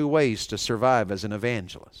there's 2 ways to survive as an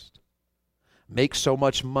evangelist. Make so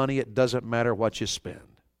much money it doesn't matter what you spend.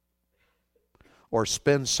 Or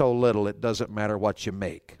spend so little it doesn't matter what you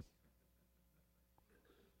make.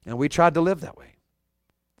 And we tried to live that way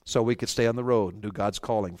so we could stay on the road and do God's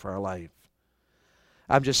calling for our life.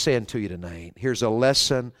 I'm just saying to you tonight, here's a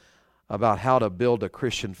lesson about how to build a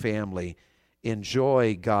Christian family.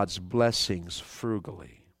 Enjoy God's blessings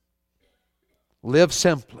frugally. Live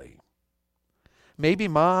simply. Maybe,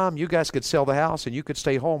 Mom, you guys could sell the house and you could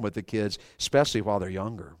stay home with the kids, especially while they're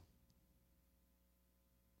younger.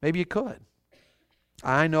 Maybe you could.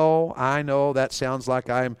 I know that sounds like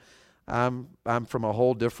I'm from a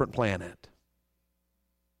whole different planet.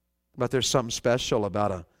 But there's something special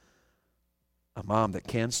about a mom that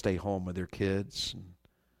can stay home with their kids and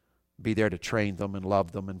be there to train them and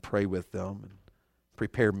love them and pray with them and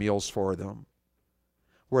prepare meals for them.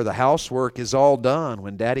 Where the housework is all done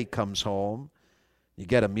when Daddy comes home, you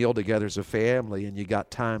get a meal together as a family and you got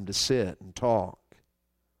time to sit and talk,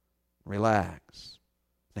 relax,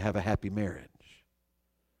 and have a happy marriage.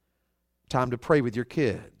 Time to pray with your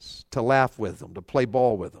kids, to laugh with them, to play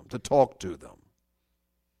ball with them, to talk to them.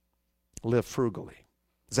 Live frugally.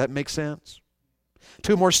 Does that make sense?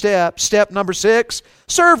 2 more steps. Step number 6,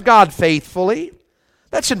 serve God faithfully.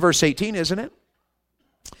 That's in verse 18, isn't it?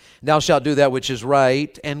 Thou shalt do that which is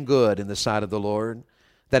right and good in the sight of the Lord,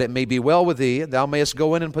 that it may be well with thee, and thou mayest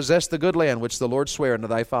go in and possess the good land which the Lord sware unto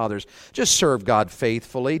thy fathers. Just serve God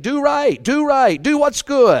faithfully. Do right. Do what's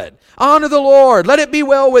good. Honor the Lord. Let it be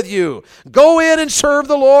well with you. Go in and serve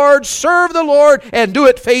the Lord, and do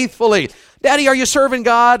it faithfully. Daddy, are you serving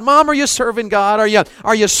God? Mom, are you serving God?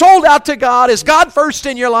 Are you sold out to God? Is God first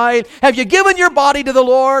in your life? Have you given your body to the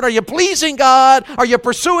Lord? Are you pleasing God? Are you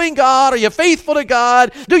pursuing God? Are you faithful to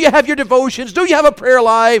God? Do you have your devotions? Do you have a prayer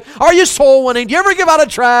life? Are you soul winning? Do you ever give out a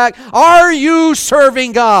tract? Are you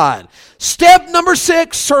serving God? Step number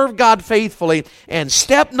 6, serve God faithfully. And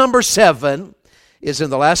step number 7 is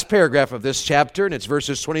in the last paragraph of this chapter, and it's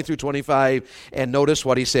verses 20 through 25, and notice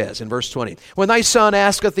what he says in verse 20. When thy son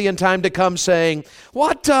asketh thee in time to come, saying,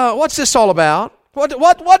 what's this all about?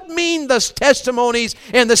 What mean the testimonies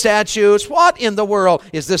and the statutes? What in the world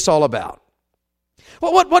is this all about?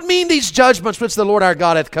 What mean these judgments which the Lord our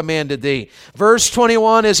God hath commanded thee? Verse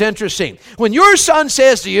 21 is interesting. When your son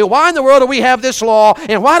says to you, why in the world do we have this law?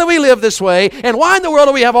 And why do we live this way? And why in the world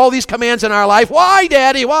do we have all these commands in our life? Why,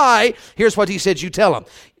 Daddy, why? Here's what he said, you tell him.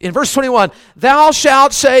 In verse 21, thou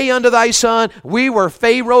shalt say unto thy son, we were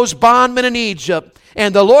Pharaoh's bondmen in Egypt.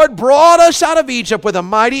 And the Lord brought us out of Egypt with a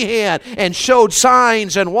mighty hand and showed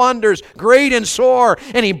signs and wonders, great and sore.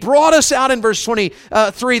 And He brought us out in verse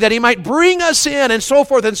 23 that He might bring us in, and so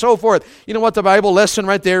forth and so forth. You know what the Bible lesson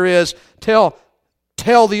right there is? Tell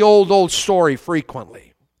the old story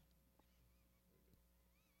frequently.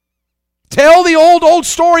 Tell the old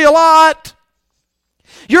story a lot.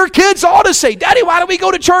 Your kids ought to say, Daddy, why do we go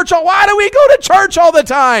to church? Why do we go to church all the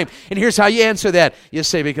time? And here's how you answer that. You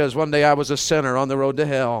say, because one day I was a sinner on the road to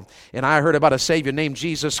hell, and I heard about a Savior named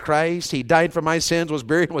Jesus Christ. He died for my sins, was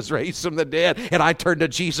buried, was raised from the dead, and I turned to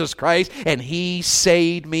Jesus Christ, and He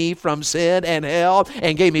saved me from sin and hell,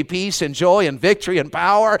 and gave me peace and joy and victory and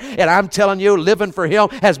power. And I'm telling you, living for Him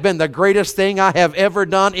has been the greatest thing I have ever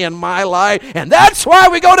done in my life, and that's why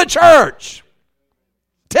we go to church.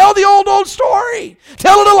 Tell the old story.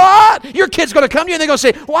 Tell it a lot. Your kid's going to come to you and they're going to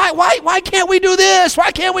say, why can't we do this?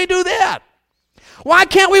 Why can't we do that? Why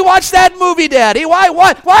can't we watch that movie, Daddy?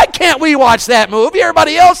 Why can't we watch that movie?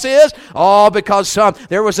 Everybody else is. Oh, because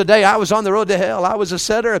there was a day I was on the road to hell. I was a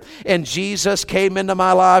sinner, and Jesus came into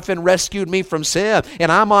my life and rescued me from sin.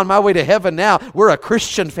 And I'm on my way to heaven now. We're a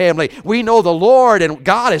Christian family. We know the Lord, and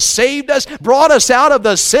God has saved us, brought us out of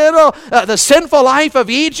the sinful life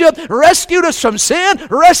of Egypt, rescued us from sin,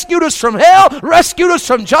 rescued us from hell, rescued us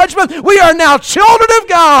from judgment. We are now children of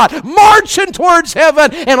God, marching towards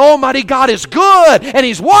heaven, and Almighty God is good. good, and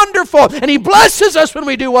He's wonderful, and He blesses us when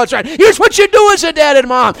we do what's right. Here's what you do as a dad and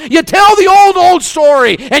mom. You tell the old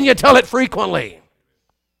story, and you tell it frequently.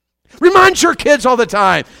 Remind your kids all the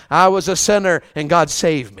time, I was a sinner, and God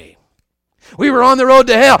saved me. We were on the road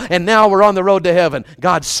to hell, and now we're on the road to heaven.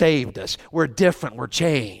 God saved us. We're different. We're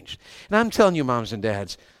changed. And I'm telling you, moms and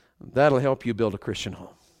dads, that'll help you build a Christian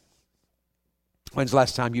home. When's the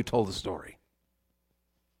last time you told the story?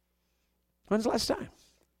 When's the last time?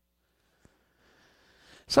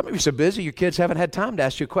 Some of you are so busy, your kids haven't had time to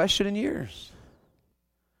ask you a question in years.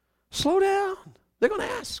 Slow down. They're going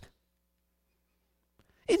to ask.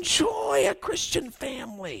 Enjoy a Christian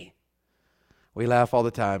family. We laugh all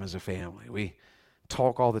the time as a family. We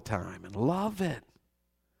talk all the time and love it.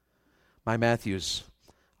 My Matthew's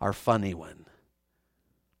our funny one,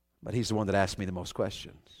 but he's the one that asks me the most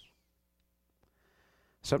questions.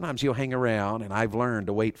 Sometimes he'll hang around, and I've learned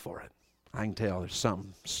to wait for it. I can tell there's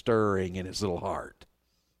something stirring in his little heart.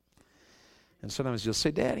 And sometimes he'll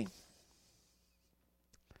say, Daddy,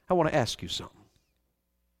 I want to ask you something.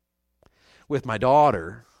 With my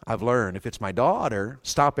daughter, I've learned if it's my daughter,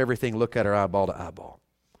 stop everything, look at her eyeball to eyeball.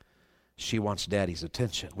 She wants Daddy's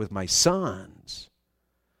attention. With my sons,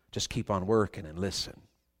 just keep on working and listen.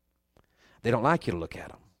 They don't like you to look at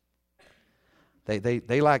them.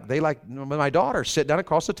 They like my daughter, sit down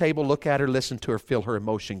across the table, look at her, listen to her, feel her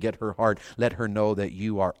emotion, get her heart, let her know that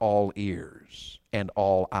you are all ears and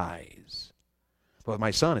all eyes. But with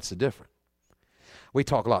my son, it's different. We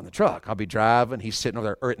talk a lot in the truck. I'll be driving, he's sitting over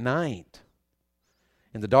there, or at night,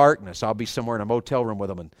 in the darkness, I'll be somewhere in a motel room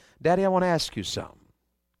with him, and Daddy, I want to ask you something.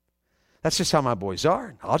 That's just how my boys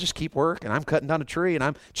are. I'll just keep working. I'm cutting down a tree, and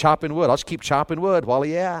I'm chopping wood. I'll just keep chopping wood while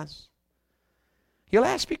he asks. He'll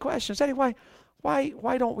ask me questions. Daddy, why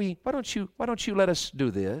don't you let us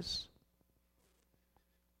do this?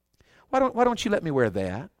 Why don't you let me wear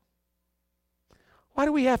that? Why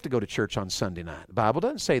do we have to go to church on Sunday night? The Bible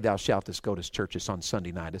doesn't say thou shalt go to churches on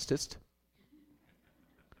Sunday night.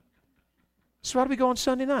 So why do we go on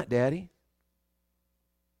Sunday night, Daddy?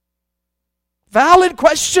 Valid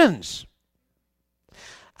questions.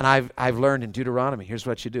 And I've learned in Deuteronomy, here's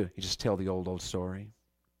what you do. You just tell the old story.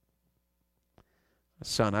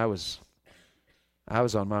 Son, I was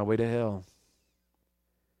on my way to hell.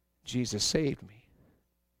 Jesus saved me.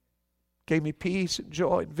 Gave me peace and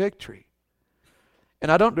joy and victory.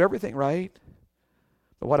 And I don't do everything right.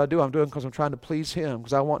 But what I do, I'm doing because I'm trying to please Him,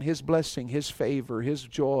 because I want His blessing, His favor, His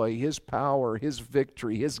joy, His power, His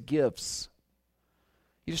victory, His gifts.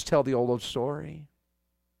 You just tell the old story.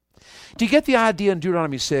 Do you get the idea in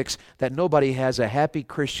Deuteronomy 6 that nobody has a happy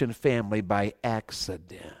Christian family by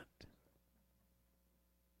accident?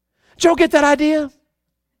 Did you get that idea?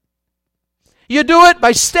 You do it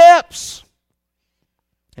by steps.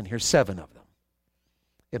 And here's 7 of them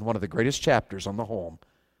in one of the greatest chapters on the home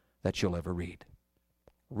that you'll ever read.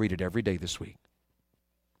 Read it every day this week.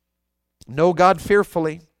 Know God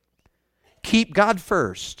fearfully. Keep God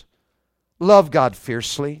first. Love God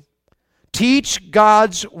fiercely. Teach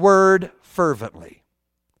God's word fervently.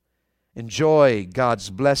 Enjoy God's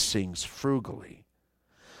blessings frugally.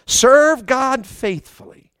 Serve God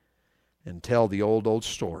faithfully. And tell the old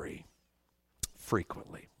story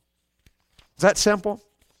frequently. Is that simple?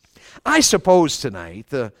 I suppose tonight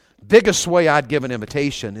the biggest way I'd give an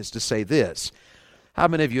invitation is to say this. How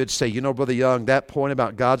many of you would say, you know, Brother Young, that point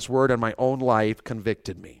about God's word in my own life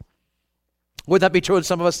convicted me? Would that be true in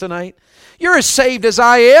some of us tonight? You're as saved as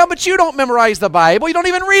I am, but you don't memorize the Bible. You don't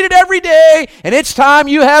even read it every day. And it's time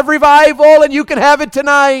you have revival, and you can have it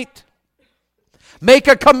tonight. Make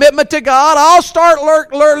a commitment to God. I'll start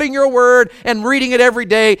learning your word and reading it every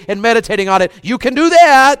day and meditating on it. You can do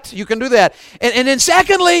that. You can do that. And then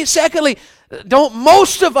secondly, don't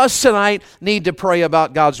most of us tonight need to pray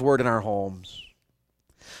about God's word in our homes?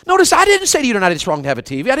 Notice I didn't say to you tonight it's wrong to have a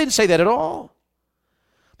TV. I didn't say that at all.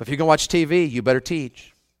 But if you're going to watch TV, you better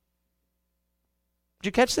teach. Did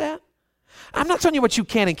you catch that? I'm not telling you what you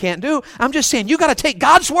can and can't do. I'm just saying you got to take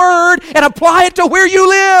God's word and apply it to where you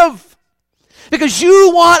live. Because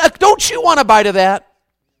don't you want a bite of that?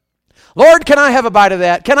 Lord, can I have a bite of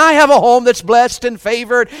that? Can I have a home that's blessed and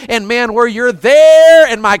favored? And man, where you're there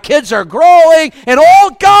and my kids are growing. And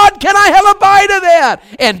oh God, can I have a bite of that?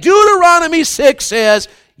 And Deuteronomy 6 says,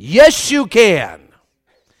 yes, you can.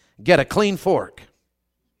 Get a clean fork.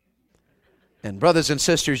 And brothers and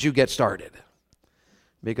sisters, you get started.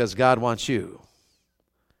 Because God wants you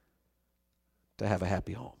to have a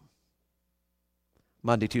happy home.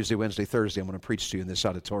 Monday, Tuesday, Wednesday, Thursday, I'm going to preach to you in this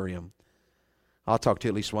auditorium. I'll talk to you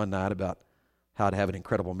at least one night about how to have an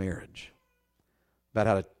incredible marriage, about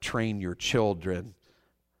how to train your children.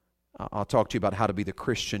 I'll talk to you about how to be the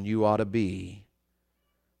Christian you ought to be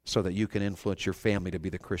so that you can influence your family to be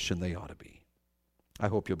the Christian they ought to be. I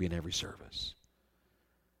hope you'll be in every service.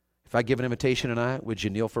 If I give an invitation tonight, would you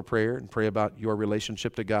kneel for prayer and pray about your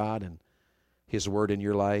relationship to God and His Word in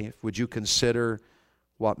your life? Would you consider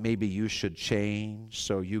what maybe you should change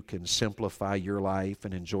so you can simplify your life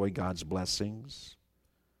and enjoy God's blessings?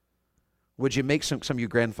 Would you make some of you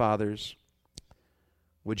grandfathers,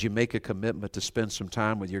 would you make a commitment to spend some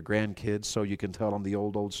time with your grandkids so you can tell them the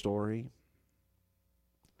old story?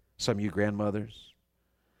 Some of you grandmothers,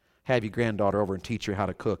 have your granddaughter over and teach her how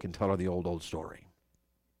to cook and tell her the old story.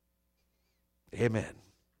 Amen.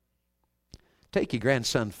 Take your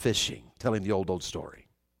grandson fishing, tell him the old story.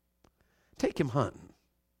 Take him hunting,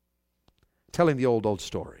 tell him the old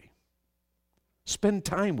story. Spend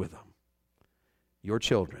time with them. Your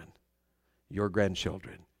children, your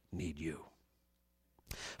grandchildren need you.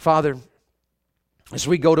 Father, as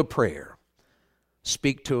we go to prayer,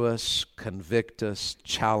 speak to us, convict us,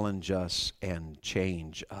 challenge us, and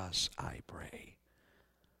change us, I pray.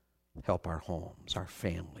 Help our homes, our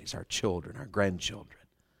families, our children, our grandchildren.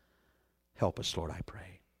 Help us, Lord, I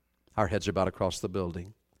pray. Our heads are bowed across the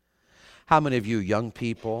building. How many of you young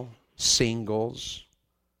people, singles,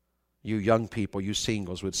 you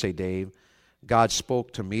singles would say, Dave, God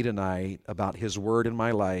spoke to me tonight about His Word in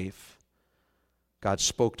my life. God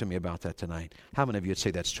spoke to me about that tonight. How many of you would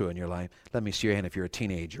say that's true in your life? Let me see your hand if you're a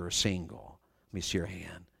teenager or single. Let me see your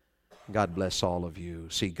hand. God bless all of you.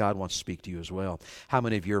 See, God wants to speak to you as well. How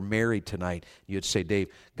many of you are married tonight? You'd say, Dave,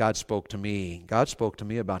 God spoke to me. God spoke to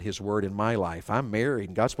me about His Word in my life. I'm married,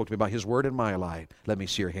 and God spoke to me about His Word in my life. Let me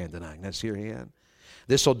see your hand tonight. Let's see your hand.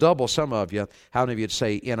 This will double some of you. How many of you would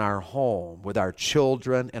say, in our home, with our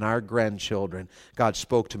children and our grandchildren, God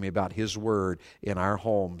spoke to me about His Word in our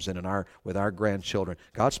homes and with our grandchildren.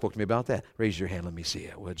 God spoke to me about that. Raise your hand. Let me see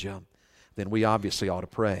it, would you? Then we obviously ought to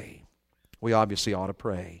pray. We obviously ought to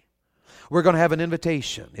pray. We're going to have an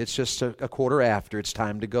invitation. It's just a quarter after. It's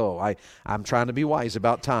time to go. I'm trying to be wise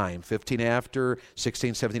about time. 15 after,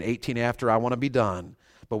 16, 17, 18 after. I want to be done.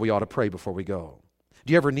 But we ought to pray before we go.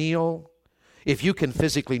 Do you ever kneel? If you can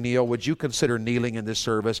physically kneel, would you consider kneeling in this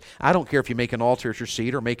service? I don't care if you make an altar at your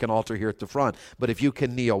seat or make an altar here at the front. But if you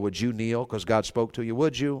can kneel, would you kneel because God spoke to you?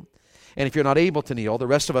 Would you? And if you're not able to kneel, the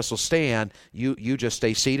rest of us will stand. You just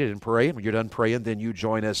stay seated and pray. When you're done praying, then you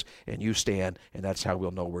join us and you stand, and that's how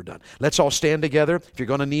we'll know we're done. Let's all stand together. If you're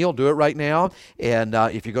going to kneel, do it right now. And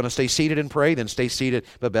if you're going to stay seated and pray, then stay seated.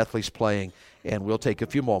 But Bethley's playing, and we'll take a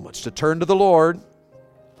few moments to turn to the Lord,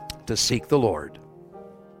 to seek the Lord.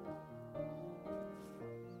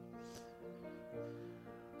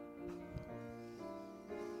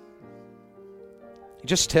 You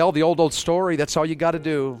just tell the old story. That's all you got to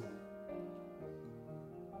do.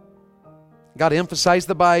 Got to emphasize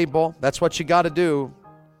the Bible. That's what you got to do.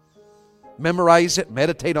 Memorize it,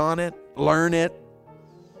 meditate on it, learn it.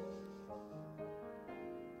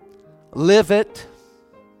 Live it.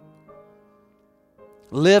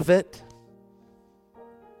 Live it.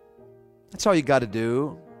 That's all you got to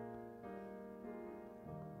do.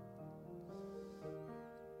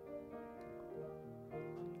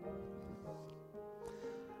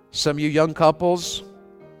 Some of you young couples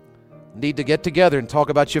need to get together and talk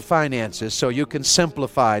about your finances so you can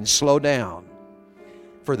simplify and slow down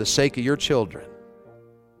for the sake of your children.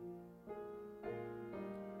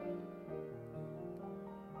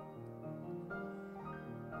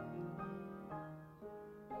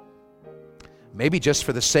 Maybe just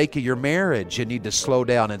for the sake of your marriage, you need to slow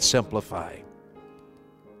down and simplify.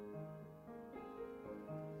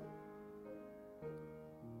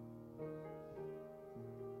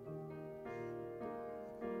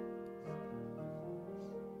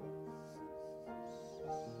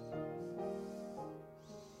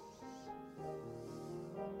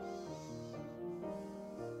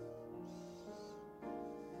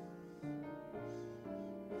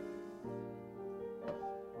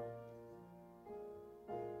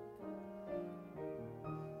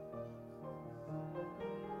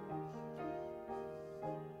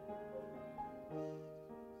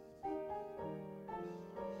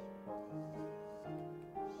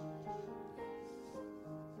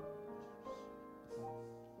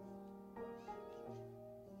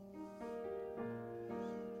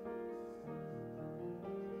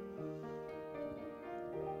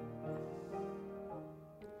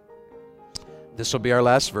 This will be our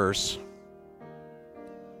last verse.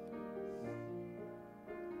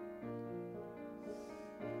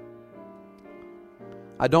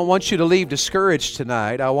 I don't want you to leave discouraged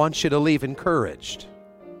tonight. I want you to leave encouraged,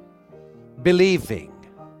 believing.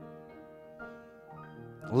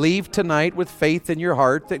 Leave tonight with faith in your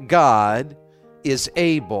heart that God is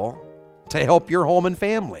able to help your home and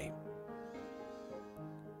family.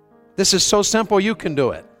 This is so simple, you can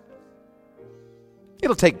do it.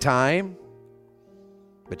 It'll take time,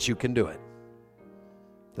 but you can do it.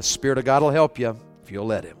 The Spirit of God will help you if you'll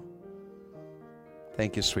let Him.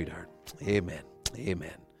 Thank you, sweetheart. Amen.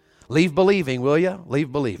 Amen. Leave believing, will you?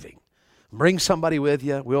 Leave believing. Bring somebody with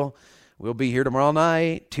you. We'll be here tomorrow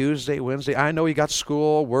night, Tuesday, Wednesday. I know you got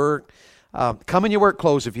school, work. Come in your work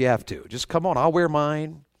clothes if you have to. Just come on. I'll wear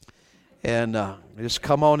mine. And just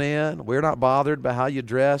come on in. We're not bothered by how you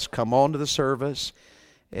dress. Come on to the service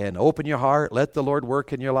and open your heart. Let the Lord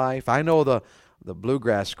work in your life. I know the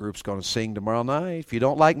bluegrass group's going to sing tomorrow night. If you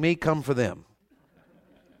don't like me, come for them.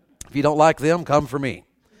 If you don't like them, come for me.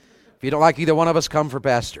 If you don't like either one of us, come for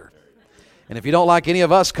Pastor. And if you don't like any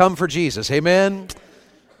of us, come for Jesus. Amen?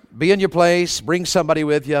 Be in your place. Bring somebody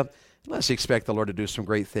with you. Let's expect the Lord to do some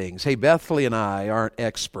great things. Hey, Bethany and I aren't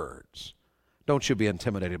experts. Don't you be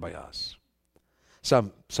intimidated by us.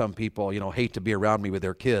 Some people, hate to be around me with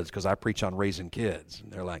their kids because I preach on raising kids.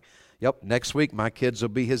 And they're like, yep, next week my kids will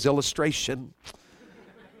be his illustration.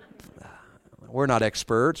 We're not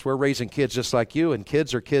experts. We're raising kids just like you, and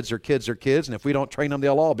kids are kids are kids are kids, and if we don't train them,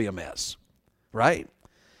 they'll all be a mess, right?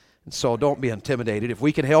 And so don't be intimidated. If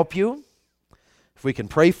we can help you, if we can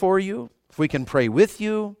pray for you, if we can pray with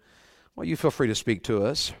you, well, you feel free to speak to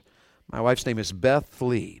us. My wife's name is Beth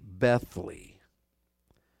Lee. Beth Lee.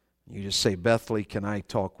 You just say, Beth Lee, can I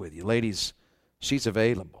talk with you? Ladies, she's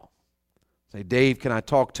available. Say, Dave, can I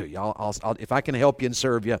talk to you? I'll, if I can help you and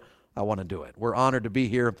serve you, I want to do it. We're honored to be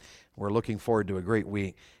here. We're looking forward to a great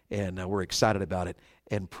week, and we're excited about it.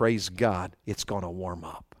 And praise God, it's going to warm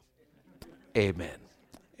up. Amen.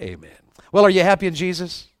 Amen. Well, are you happy in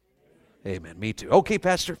Jesus? Amen. Me too. Okay,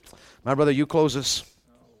 Pastor. My brother, you close us.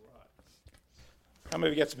 How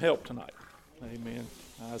many of you got some help tonight? Amen.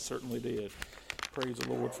 I certainly did. Praise the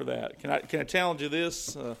Lord for that. Can I challenge you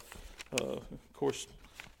this? Of course,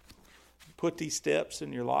 put these steps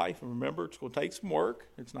in your life, and remember, it's going to take some work.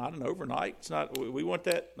 It's not an overnight. It's not. We want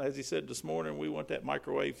that, as he said this morning. We want that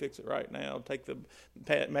microwave. Fix it right now. Take the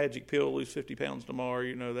magic pill. Lose 50 pounds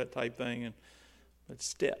tomorrow. That type thing. And it's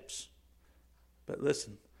steps. But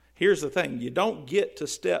listen, here's the thing: you don't get to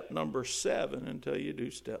step number 7 until you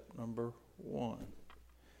do step number 1.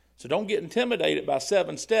 So don't get intimidated by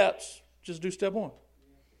 7 steps. Just do step 1.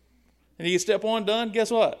 And you get step 1 done,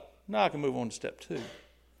 guess what? Now I can move on to step 2.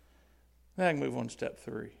 Now I can move on to step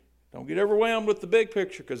 3. Don't get overwhelmed with the big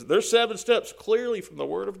picture, because there's 7 steps clearly from the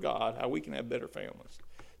Word of God how we can have better families.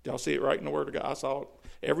 Did y'all see it right in the Word of God? I saw it.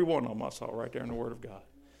 Every one of them I saw right there in the Word of God.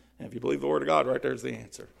 And if you believe the Word of God, right there's the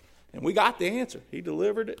answer. And we got the answer. He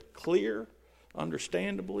delivered it clear,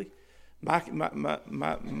 understandably.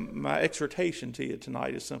 My exhortation to you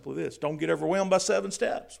tonight is simply this: don't get overwhelmed by 7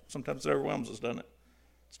 steps. Sometimes it overwhelms us, doesn't it?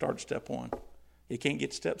 Start at step 1. You can't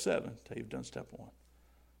get to step 7 until you've done step 1.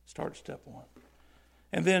 Start at step 1.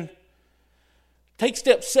 And then take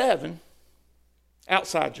step 7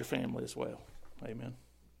 outside your family as well. Amen.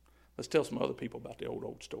 Let's tell some other people about the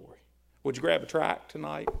old story. Would you grab a tract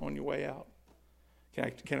tonight on your way out? Can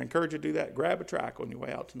I encourage you to do that? Grab a tract on your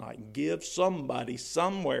way out tonight and give somebody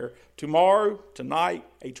somewhere tomorrow, tonight,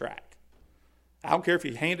 a tract. I don't care if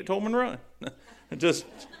you hand it to them and run. Just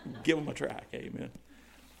give them a tract. Amen.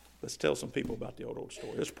 Let's tell some people about the old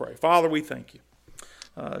story. Let's pray. Father, we thank you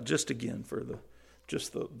just again for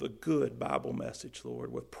the good Bible message,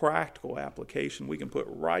 Lord, with practical application we can put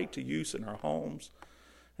right to use in our homes.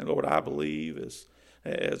 And Lord, I believe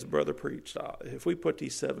as Brother preached, if we put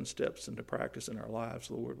these 7 steps into practice in our lives,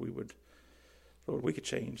 Lord, we could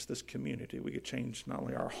change this community. We could change not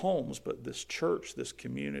only our homes, but this church, this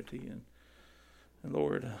community. And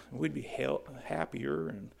Lord, we'd be happier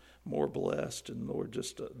and more blessed. And Lord,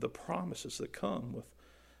 just the promises that come with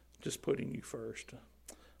just putting you first.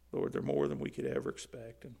 Lord, they're more than we could ever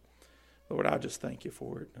expect. And Lord, I just thank you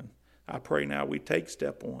for it. And I pray now we take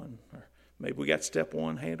step 1, or maybe we got step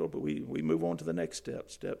 1 handled, but we move on to the next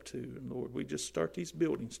step, step 2. And Lord, we just start these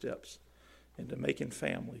building steps into making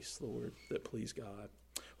families, Lord, that please God.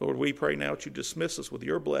 Lord, we pray now that you dismiss us with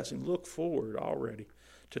your blessing. Look forward already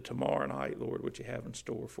to tomorrow night, Lord, what you have in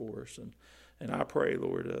store for us. And I pray,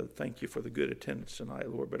 Lord, thank you for the good attendance tonight,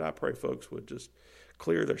 Lord. But I pray folks would just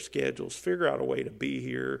clear their schedules, figure out a way to be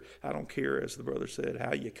here. I don't care, as the brother said,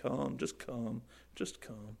 how you come. Just come. Just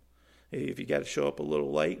come. If you got to show up a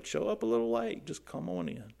little late, show up a little late. Just come on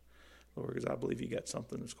in, Lord, because I believe you got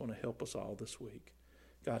something that's going to help us all this week.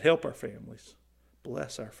 God, help our families.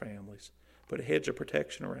 Bless our families. Put a hedge of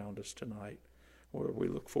protection around us tonight. Lord, we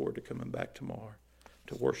look forward to coming back tomorrow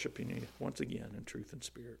to worshiping you once again in truth and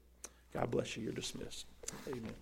spirit. God bless you. You're dismissed. Amen.